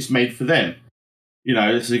 It's made for them.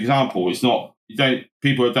 This is an example. It's not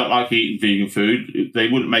people who don't like eating vegan food. They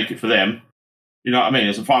wouldn't make it for them. You know what I mean?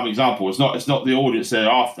 It's a prime example. It's not the audience they're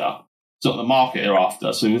after. It's not the market they're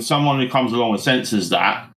after. So if someone who comes along and censors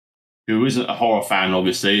that, who isn't a horror fan,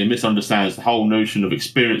 obviously, and misunderstands the whole notion of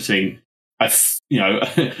experiencing a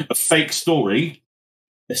fake story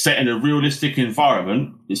set in a realistic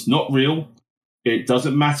environment. It's not real. It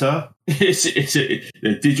doesn't matter.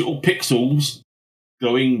 They're digital pixels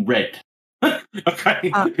glowing red. Okay,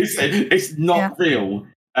 it's not real.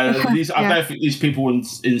 I don't think these people in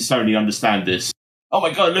Sony understand this. Oh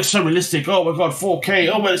my god, it looks so realistic. Oh my god, 4K.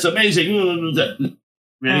 Oh, but it's amazing. Really?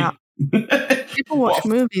 Yeah. People watch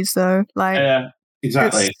movies though. Like, yeah,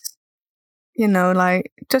 exactly.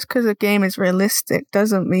 Like just because a game is realistic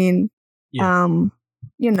doesn't mean,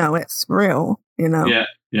 it's real. Yeah.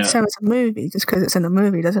 So it's a movie. Just because it's in a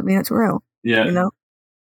movie doesn't mean it's real. Yeah.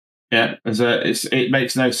 Yeah. It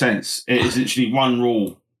makes no sense. It is literally one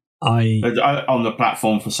rule on the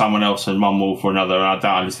platform for someone else and one rule for another. And I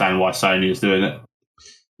don't understand why Sony is doing it.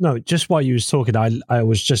 No, just while you was talking, I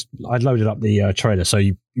loaded up the trailer, so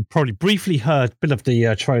you probably briefly heard a bit of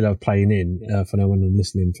the trailer playing in for no one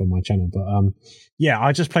listening from my channel. But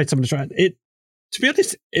I just played some of the trailer. To be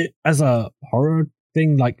honest, as a horror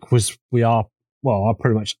thing, I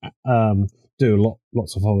pretty much do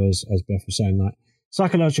lots of horrors, as Beth was saying, like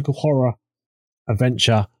psychological horror,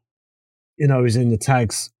 adventure, is in the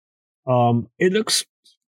tags. It looks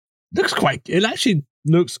it actually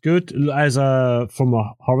looks good as from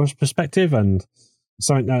a horror perspective, and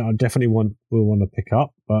something that I definitely will want to pick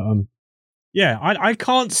up. But I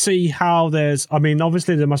can't see how there's. I mean,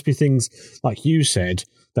 obviously there must be things like you said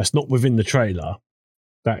that's not within the trailer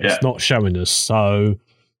that it's not showing us. So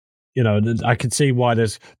I can see why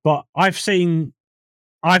there's. But I've seen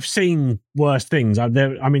worse things. I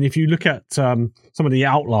mean, if you look at some of the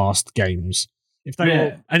Outlast games, if they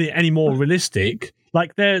were any more realistic,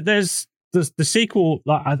 like there's the sequel,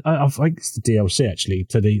 like I think it's the DLC actually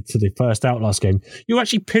to the first Outlast game. You're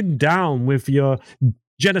actually pinned down with your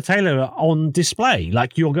genitalia on display,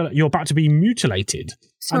 like you're about to be mutilated.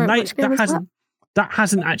 Sorry, and which game that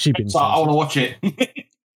hasn't actually been. So I want to watch it.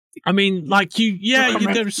 I mean, like you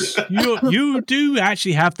do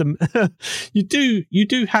actually have them. you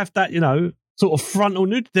do have that, sort of frontal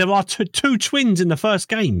nude. There are two twins in the first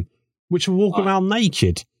game which will walk around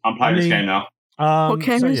naked. I'm playing this game now. What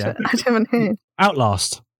game is it? I haven't heard.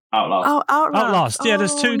 Outlast. Oh, Outlast. Yeah,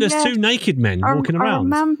 there's two naked men walking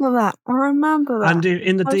around. I remember that. And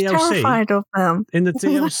in the DLC, terrified of them. In the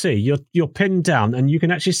DLC, you're pinned down, and you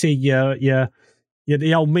can actually see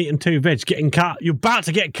the old meat and two veg getting cut. You're about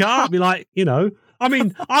to get cut. Be like, I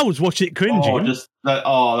mean, I was watching it cringing.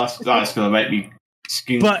 That's going to make me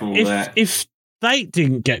skin crawl. But if they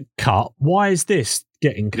didn't get cut, why is this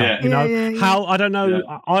getting cut? Yeah. How? I don't know.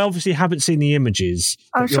 Yeah. I obviously haven't seen the images.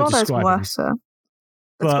 I'm sure there's worse.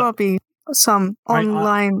 There's got to be some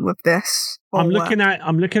online with this. I'm looking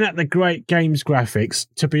at the Great Games graphics.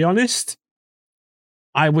 To be honest,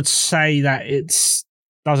 I would say that it's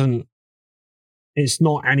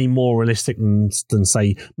not any more realistic than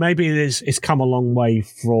say maybe it's come a long way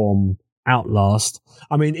from Outlast.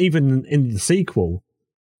 I mean, even in the sequel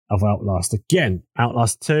of Outlast, again,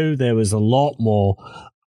 Outlast 2, there was a lot more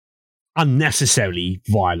unnecessary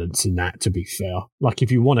violence in that, to be fair. Like,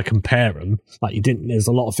 if you want to compare them, there's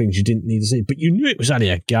a lot of things you didn't need to see, but you knew it was only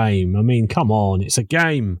a game. I mean, come on, it's a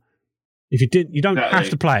game. If you don't have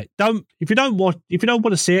to play it. If you don't want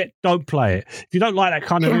to see it, don't play it. If you don't like that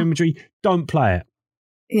kind of imagery, don't play it.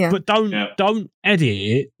 Yeah. But don't edit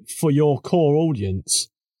it for your core audience.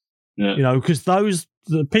 Yeah. Because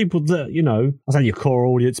the people that, I say your core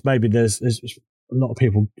audience, maybe there's a lot of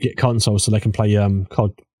people get consoles so they can play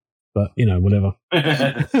COD, but whatever.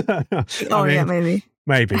 Maybe.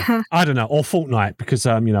 Maybe. I don't know. Or Fortnite, because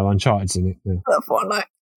Uncharted's in it. Yeah. Fortnite.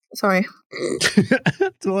 Sorry.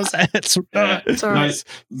 What's that? Sorry.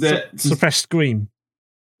 Suppressed scream.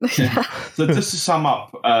 Yeah. So just to sum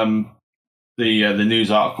up the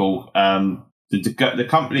news article, the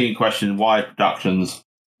company in question, Wired Productions,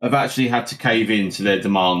 have actually had to cave in to their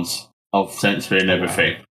demands of censoring and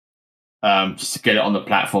everything, just to get it on the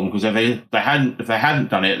platform. Because if they hadn't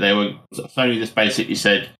done it, Sony just basically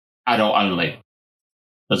said adult only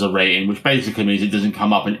as a rating, which basically means it doesn't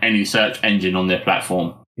come up in any search engine on their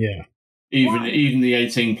platform. Yeah, even the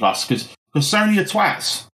 18+, because Sony are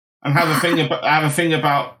twats and have a thing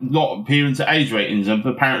about not appearing to age ratings, and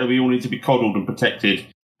apparently we all need to be coddled and protected,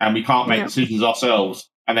 and we can't make decisions ourselves,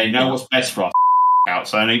 and they know what's best for us. Out,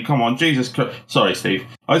 Sony, come on, Jesus Christ! Sorry, Steve.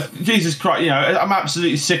 Jesus Christ! I'm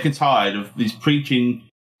absolutely sick and tired of these preaching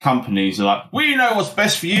companies. Are like, we know what's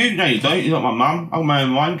best for you. No, you don't. You're not my mum. I'm my own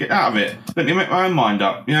mind. Get out of it. Let me make my own mind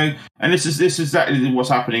up. And this is exactly what's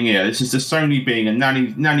happening here. This is the Sony being a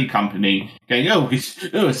nanny company, going, oh, it's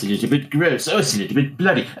a little bit gross. Oh, it's a little bit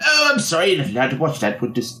bloody. Oh, I'm sorry, you're not allowed to watch that.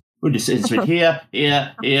 We'll just insert here,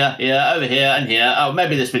 over here, and here. Oh,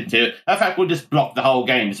 maybe this bit too. In fact, we'll just block the whole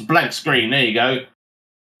game. It's a blank screen. There you go.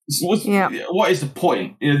 What is the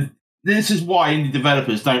point? This is why indie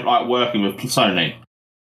developers don't like working with Sony.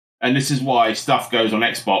 And this is why stuff goes on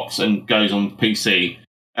Xbox and goes on PC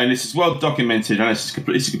and this is well documented, and this could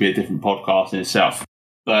be a different podcast in itself,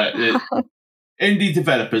 but indie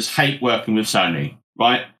developers hate working with Sony,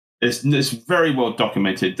 right? It's very well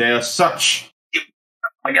documented. They are such...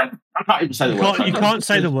 I can't even say the words. You can't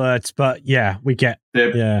say the words, but yeah, we get...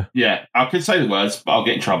 Yeah, I could say the words, but I'll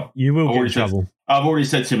get in trouble. You will get in trouble. I've already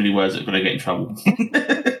said too many words that are going to get in trouble.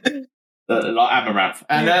 Like Amaranth.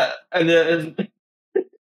 And that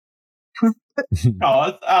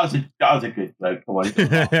was a good joke.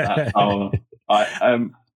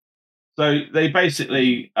 So they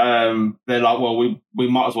basically, they're like, well, we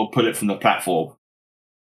might as well pull it from the platform.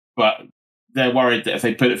 But they're worried that if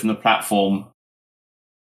they put it from the platform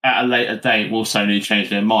at a later date, will Sony change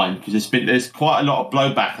their mind? Because there's quite a lot of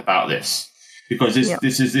blowback about this. Because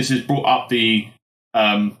this has brought up the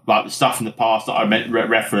like the stuff in the past that I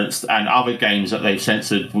referenced, and other games that they've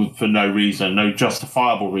censored for no reason, no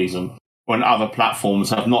justifiable reason, when other platforms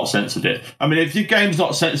have not censored it. I mean, if your game's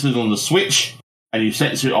not censored on the Switch and you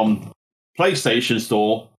censor it on PlayStation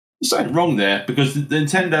Store, there's something wrong there, because the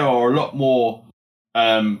Nintendo are a lot more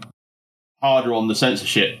harder on the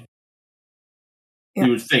censorship.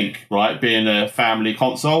 You would think, right? Being a family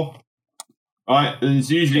console. Right, and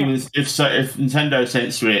it's usually if Nintendo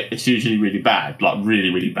censor it, it's usually really bad, like really,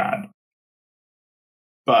 really bad.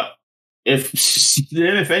 But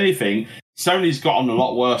if anything, Sony's gotten a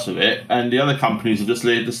lot worse of it, and the other companies have just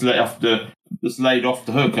laid off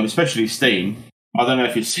the hook, and especially Steam. I don't know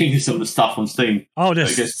if you've seen some of the stuff on Steam. Oh,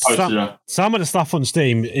 there's some of the stuff on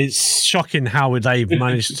Steam. It's shocking how they've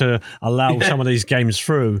managed to allow some of these games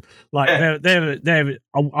through. Like they're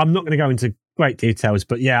I'm not going to go into great details,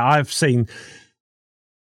 but yeah, I've seen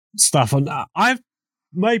stuff on. I've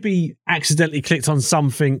maybe accidentally clicked on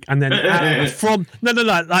something and then like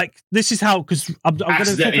this is how, because I'm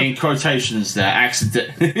accidentally in quotations there.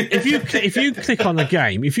 Accident. if you click on a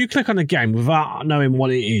game, without knowing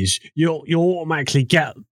what it is, you'll automatically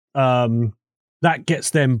get that gets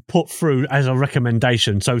them put through as a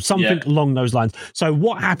recommendation. So something along those lines. So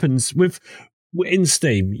what happens in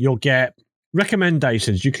Steam, you'll get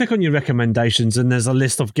recommendations. You click on your recommendations and there's a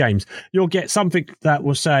list of games. You'll get something that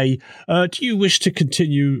will say, do you wish to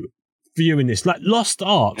continue viewing this? Like Lost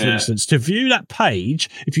Ark, for instance. To view that page,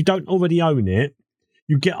 if you don't already own it,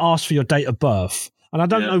 you get asked for your date of birth. And I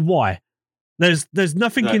don't know why. There's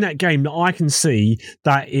nothing in that game that I can see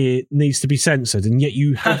that it needs to be censored, and yet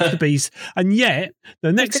you have to be. And yet,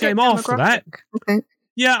 the next game after that... Okay.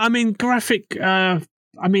 Yeah, I mean, graphic...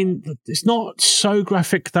 I mean, it's not so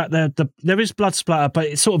graphic that there is blood splatter, but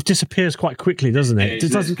it sort of disappears quite quickly, doesn't it?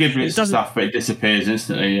 It doesn't stuff, but it disappears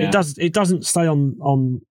instantly. Yeah. It doesn't stay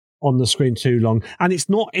on the screen too long, and it's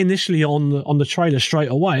not initially on the trailer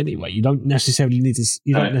straight away. Anyway, you don't necessarily see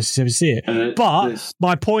it. But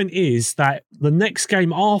my point is that the next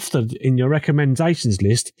game after in your recommendations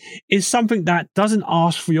list is something that doesn't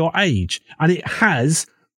ask for your age, and it has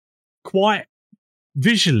quite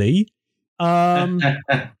visually. Nudity.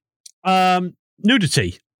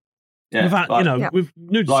 Yeah, with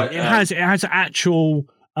nudity, it has actual,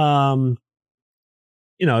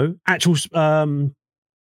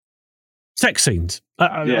 sex scenes.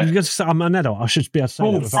 I'm an adult. I should be able to say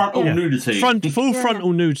full frontal nudity. Full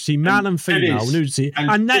frontal nudity, male and female nudity,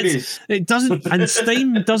 and that's it. Doesn't and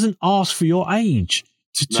Steam doesn't ask for your age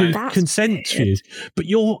to consent to you, but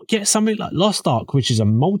you'll get something like Lost Ark, which is a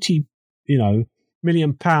 $1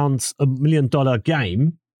 million, $1 million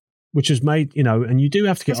game, which was made, and you do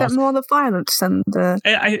have to get. Is that more the violence than the?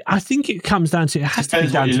 I think it comes down to it has to be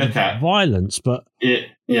down to the violence, but I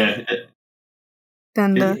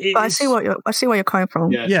see where you're coming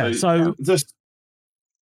from.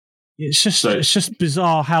 It's just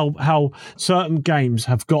bizarre how certain games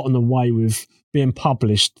have gotten away with being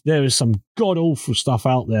published. There is some god awful stuff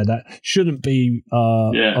out there that shouldn't be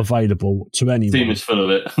available to anyone. Steam is full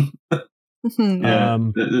of it. But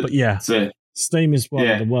Steam is one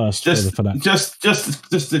of the worst for that. Just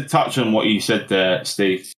to touch on what you said there,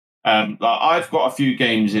 Steve. I've got a few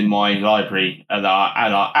games in my library that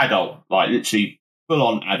are adult, like literally full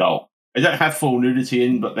on adult. They don't have full nudity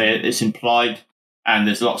in, but it's implied, and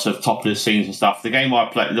there's lots of topless scenes and stuff. The game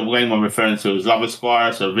I'm referring to is Love Esquire.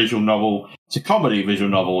 It's a visual novel. It's a comedy visual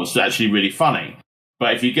novel. It's actually really funny.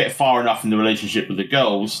 But if you get far enough in the relationship with the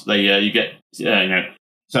girls, you get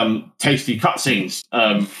some tasty cutscenes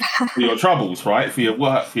for your troubles, right? For your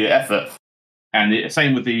work, for your effort. And the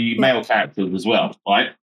same with the male characters as well,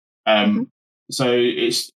 right? So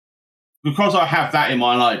it's because I have that in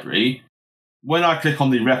my library, when I click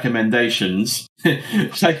on the recommendations,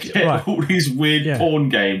 I get all these weird porn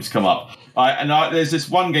games come up. Right? And there's this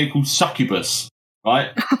one game called Succubus,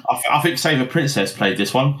 right? I think Save a Princess played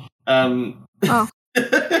this one.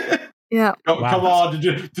 Yeah. Come on, come on,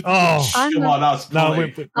 that's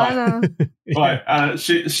quality. I know. Right,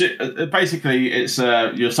 basically, it's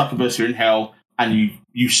you're a succubus, you're in hell, and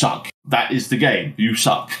you suck. That is the game. You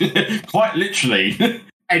suck. Quite literally,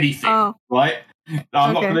 anything, right?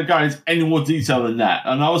 I'm not going to go into any more detail than that.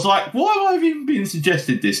 And I was like, why have I even been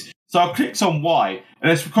suggested this? So I clicked on why,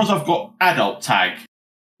 and it's because I've got adult tag.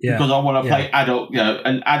 Yeah. Because I want to play adult,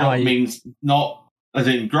 and adult means not as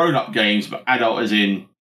in grown-up games, but adult as in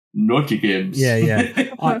naughty games. Yeah.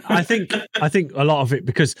 I think a lot of it,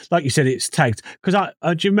 because like you said, it's tagged. Because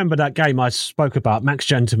do you remember that game I spoke about, Max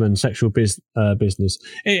Gentleman Sexual Business?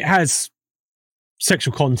 It has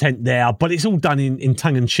sexual content there, but it's all done in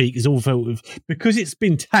tongue-in-cheek. It's all filled with, because it's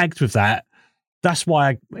been tagged with that. That's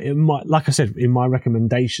why, like I said, in my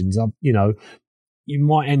recommendations, you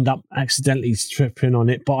might end up accidentally tripping on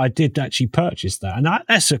it, but I did actually purchase that, and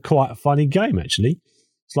that's quite a funny game actually.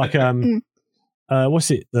 It's like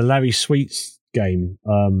what's it? The Larry Sweets game.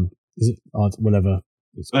 Is it whatever?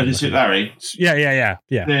 Is it Larry? Yeah.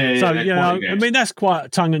 So I mean, that's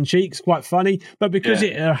quite tongue in cheek. It's quite funny, but because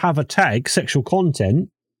it have a tag, sexual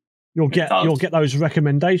content, you'll get those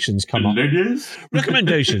recommendations come up.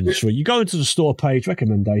 Recommendations. You go into the store page,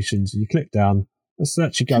 recommendations, and you click down. Let's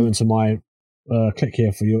actually go into my. Click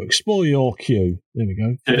here for you. Explore your queue. There we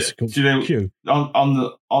go. Queue.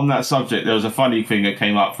 On that subject, there was a funny thing that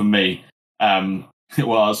came up for me. While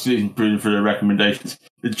I was brewing through the recommendations,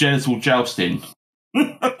 the genital jousting.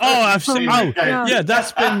 I've seen.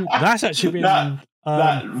 That's actually been.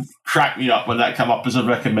 That cracked me up when that came up as a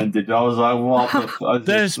recommended. I was like, "What?"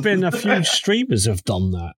 There's been a few streamers have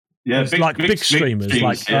done that. Yeah, big streamers,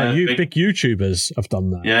 big YouTubers have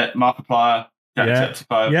done that. Yeah, Markiplier.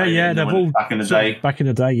 They've all back in the day. Back in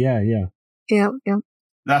the day, yeah.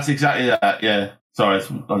 That's exactly that. Yeah. Sorry, I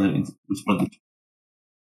didn't respond.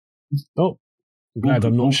 Oh, I'm glad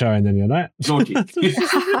I'm not showing any of that.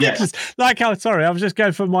 Yes. Like how sorry, I was just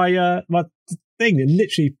going for my my thing and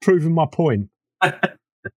literally proving my point.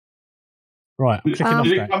 Right, I'm clicking off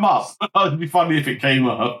did that. It come up? It'd be funny if it came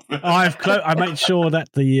up. I made sure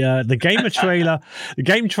that the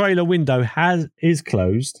game trailer window is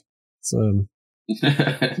closed. So.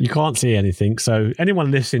 You can't see anything, so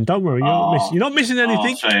anyone listening, don't worry, you're not missing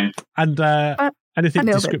anything. Shame. And anything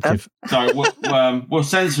descriptive. So we'll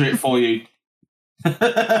censor it for you.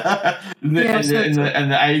 In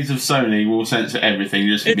the age of Sony, we'll censor everything.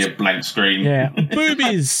 Just give me a blank screen. Yeah,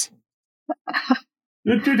 boobies.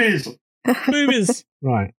 Boobies.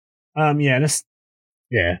 Right. Let's.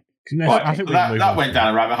 Yeah. Right, I think that went down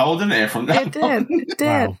a rabbit hole, didn't it? From that, it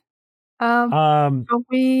did. Wow.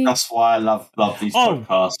 That's why I love these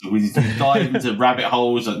podcasts. We dive into rabbit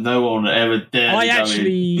holes that no one ever dared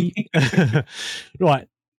to go in. Right.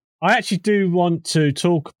 I actually do want to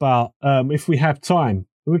talk about if we have time.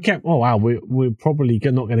 We're probably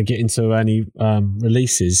not going to get into any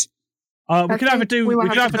releases. We could either do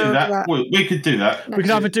that. We could do that. We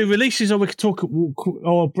could either do releases, or we could talk,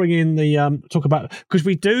 or bring in the talk about, because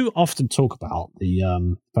we do often talk about the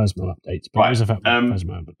Phasma updates. But right.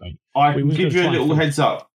 Phasma update. I can give you a little heads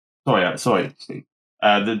up. Sorry, Steve.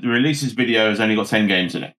 The releases video has only got 10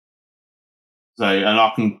 games in it, so and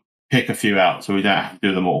I can pick a few out, so we don't have to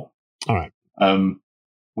do them all. All right.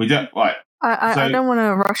 We don't. Right. I don't want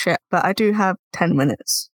to rush it, but I do have 10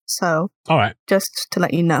 minutes. So. All right. Just to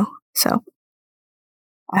let you know. So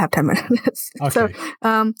I have 10 minutes. Okay. So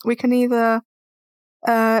we can either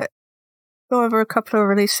go over a couple of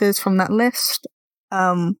releases from that list,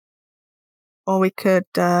 or we could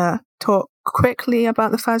talk quickly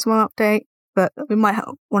about the Phasma update, but we might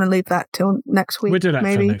want to leave that till next week. We'll do that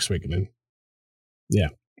maybe. for next week then. Yeah.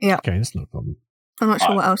 Okay, that's no problem. I'm not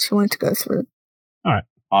sure what else you wanted to go through. All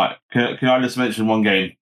right. Can I just mention one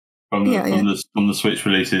game from the Switch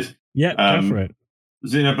releases? Yeah, go for it.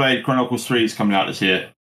 Xenoblade Chronicles 3 is coming out this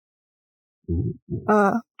year. And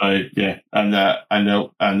the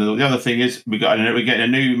other thing is we're getting a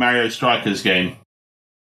new Mario Strikers game.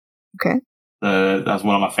 Okay. That's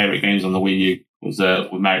one of my favourite games on the Wii U. Was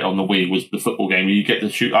with Mario on the Wii was the football game. You get to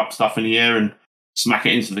shoot up stuff in the air and smack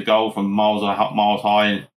it into the goal from miles high.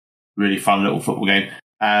 And really fun little football game.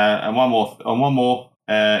 And one more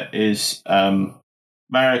is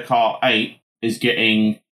Mario Kart 8 is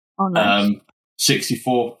getting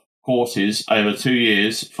 64 courses over 2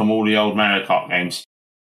 years from all the old Mario Kart games.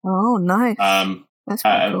 Oh, nice. That's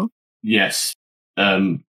pretty cool. Yes.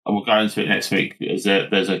 We'll go into it next week. There's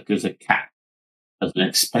a catch. There's an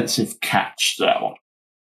expensive catch to that one.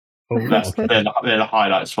 They're the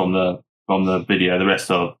highlights from the video. The rest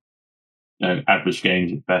are average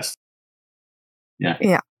games at best. Yeah.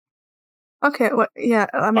 Yeah. Okay. Well, yeah.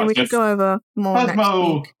 I mean, we could go over more next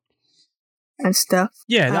week. and stuff.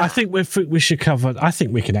 Yeah, I think we should cover. I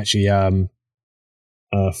think we can actually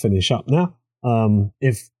finish up now.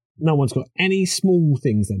 If no one's got any small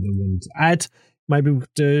things that they want to add, maybe we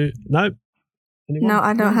could do. No, anyone? No,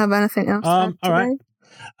 I don't have anything else. All right.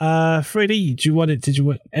 Freedy, did you want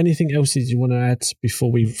anything else did you want to add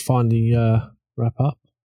before we finally wrap up?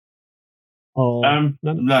 No,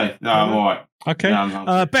 I'm all right. Okay.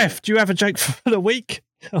 No, Beth, do you have a joke for the week?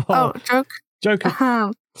 Joke? Joke.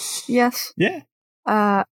 Yes. Yeah.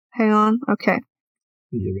 Hang on. Okay.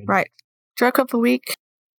 Right. Joke of the week.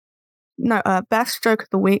 No, best joke of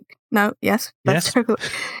the week. No, yes. Best joke of the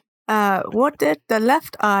week. What did the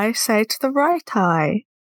left eye say to the right eye?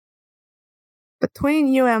 Between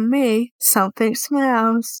you and me, something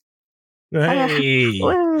smells. Hey.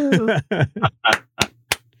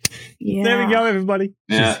 Yeah. There we go, everybody.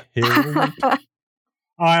 Yeah. All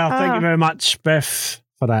right, thank you very much, Beth,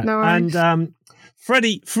 for that. No worries. And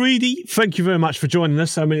Freedy, thank you very much for joining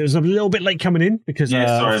us. I mean, it was a little bit late coming in because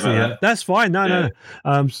sorry about that. That's fine. No.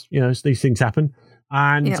 These things happen.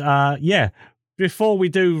 And before we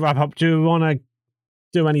do wrap up, do you want to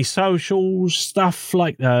do any social stuff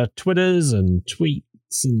like Twitters and tweets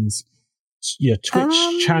and your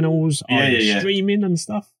Twitch channels? Streaming and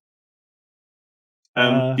stuff?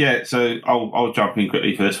 So I'll jump in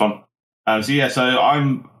quickly for this one. So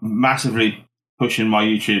I'm massively pushing my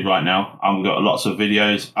YouTube right now. I've got lots of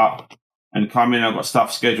videos up and coming. I've got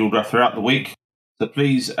stuff scheduled throughout the week. So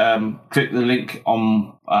please click the link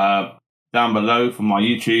on down below for my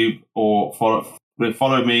YouTube, or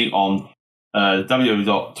follow me on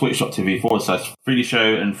www.twitch.tv/Freedy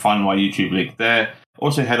Show and find my YouTube link there.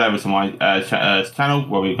 Also head over to my channel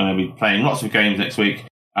where we're going to be playing lots of games next week.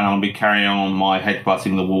 And I'll be carrying on my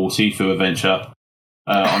headbutting the wall Sifu adventure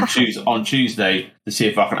on Tuesday to see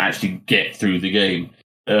if I can actually get through the game.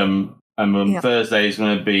 And on Thursday is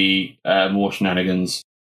going to be more shenanigans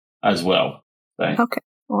as well. So. Okay,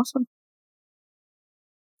 awesome.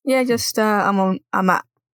 Yeah, just I'm on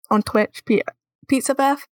Twitch,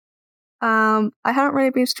 PizzaBeth. I haven't really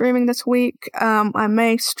been streaming this week. I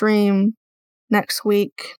may stream next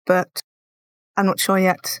week, but I'm not sure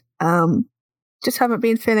yet. Just haven't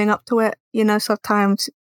been feeling up to it. Sometimes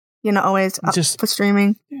you're not always up for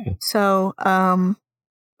streaming. Yeah. So,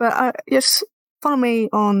 but just follow me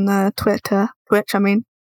on Twitch,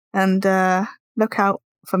 and look out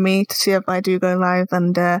for me to see if I do go live,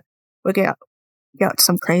 and we'll get up to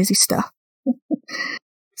some crazy stuff.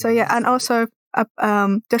 So yeah, and also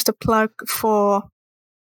just a plug for,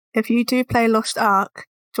 if you do play Lost Ark,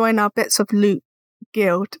 join our Bits of Loot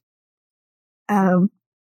guild. Thank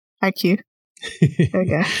you.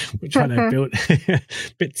 Okay. We're trying to build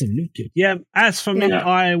bits of loot. Yeah, as for me,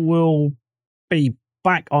 I will be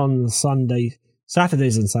back on Sunday.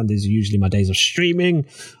 Saturdays and Sundays are usually my days of streaming.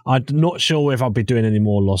 I'm not sure if I'll be doing any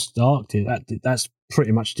more Lost Ark. That's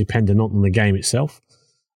pretty much dependent on the game itself.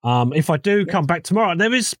 If I do come back tomorrow,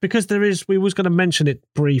 we was going to mention it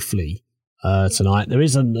briefly tonight. There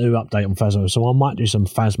is a new update on Phasmo, so I might do some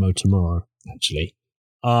Phasmo tomorrow, actually.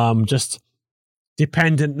 Just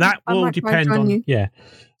dependent. That will depend on. Yeah.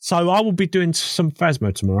 So I will be doing some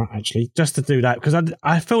Phasmo tomorrow, actually, just to do that, because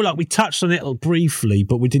I feel like we touched on it briefly,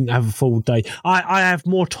 but we didn't have a full day. I have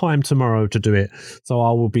more time tomorrow to do it, so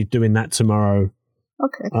I will be doing that tomorrow.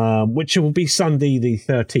 Okay. Which will be Sunday the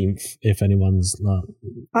 13th, if anyone's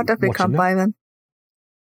I'll definitely come by then.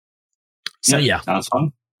 So that's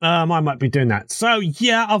fun. I might be doing that. So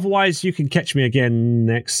yeah, otherwise you can catch me again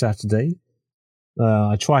next Saturday.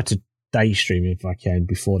 I try to day stream if I can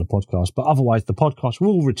before the podcast, but otherwise the podcast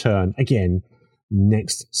will return again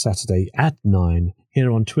next Saturday at 9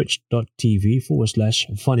 here on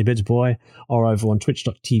twitch.tv/funnybitsboy, or over on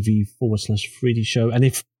twitch.tv/Freedy Show. And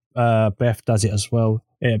if Beth does it as well,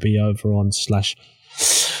 it'll be over on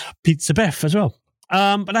 /PizzaBeth as well.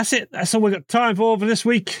 But that's it. That's all we've got time for this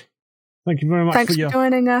week. Thank you very much for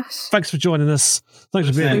joining us. Thanks for joining us. Thanks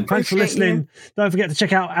for being. Thanks for listening. You. Don't forget to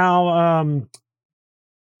check out our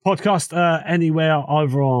podcast anywhere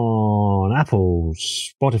over on Apple,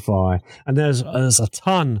 Spotify, and there's a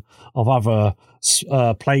ton of other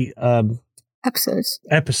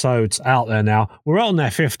episodes out there now. We're on their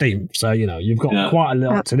 15th, so you've got quite a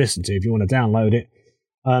lot to listen to if you want to download it.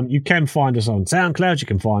 You can find us on SoundCloud. You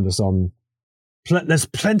can find us on. There's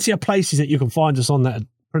plenty of places that you can find us on that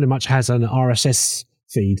pretty much has an RSS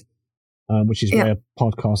feed, which is where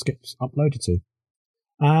podcast gets uploaded to.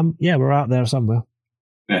 We're out there somewhere.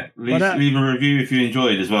 Yeah, leave a review if you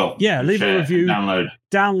enjoyed as well. Yeah, leave a review.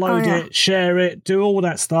 Download it, share it, do all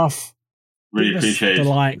that stuff. Really appreciate the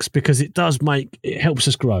likes, because it helps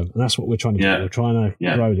us grow, and that's what we're trying to do. We're trying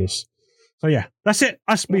to grow this. So yeah, that's it.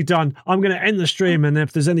 That's me done. I'm going to end the stream, and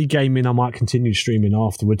if there's any gaming, I might continue streaming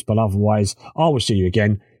afterwards. But otherwise, I will see you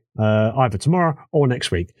again either tomorrow or next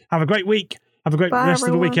week. Have a great week. Have a great rest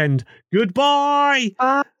of the weekend. Goodbye.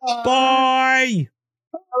 Bye.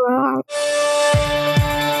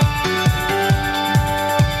 Bye.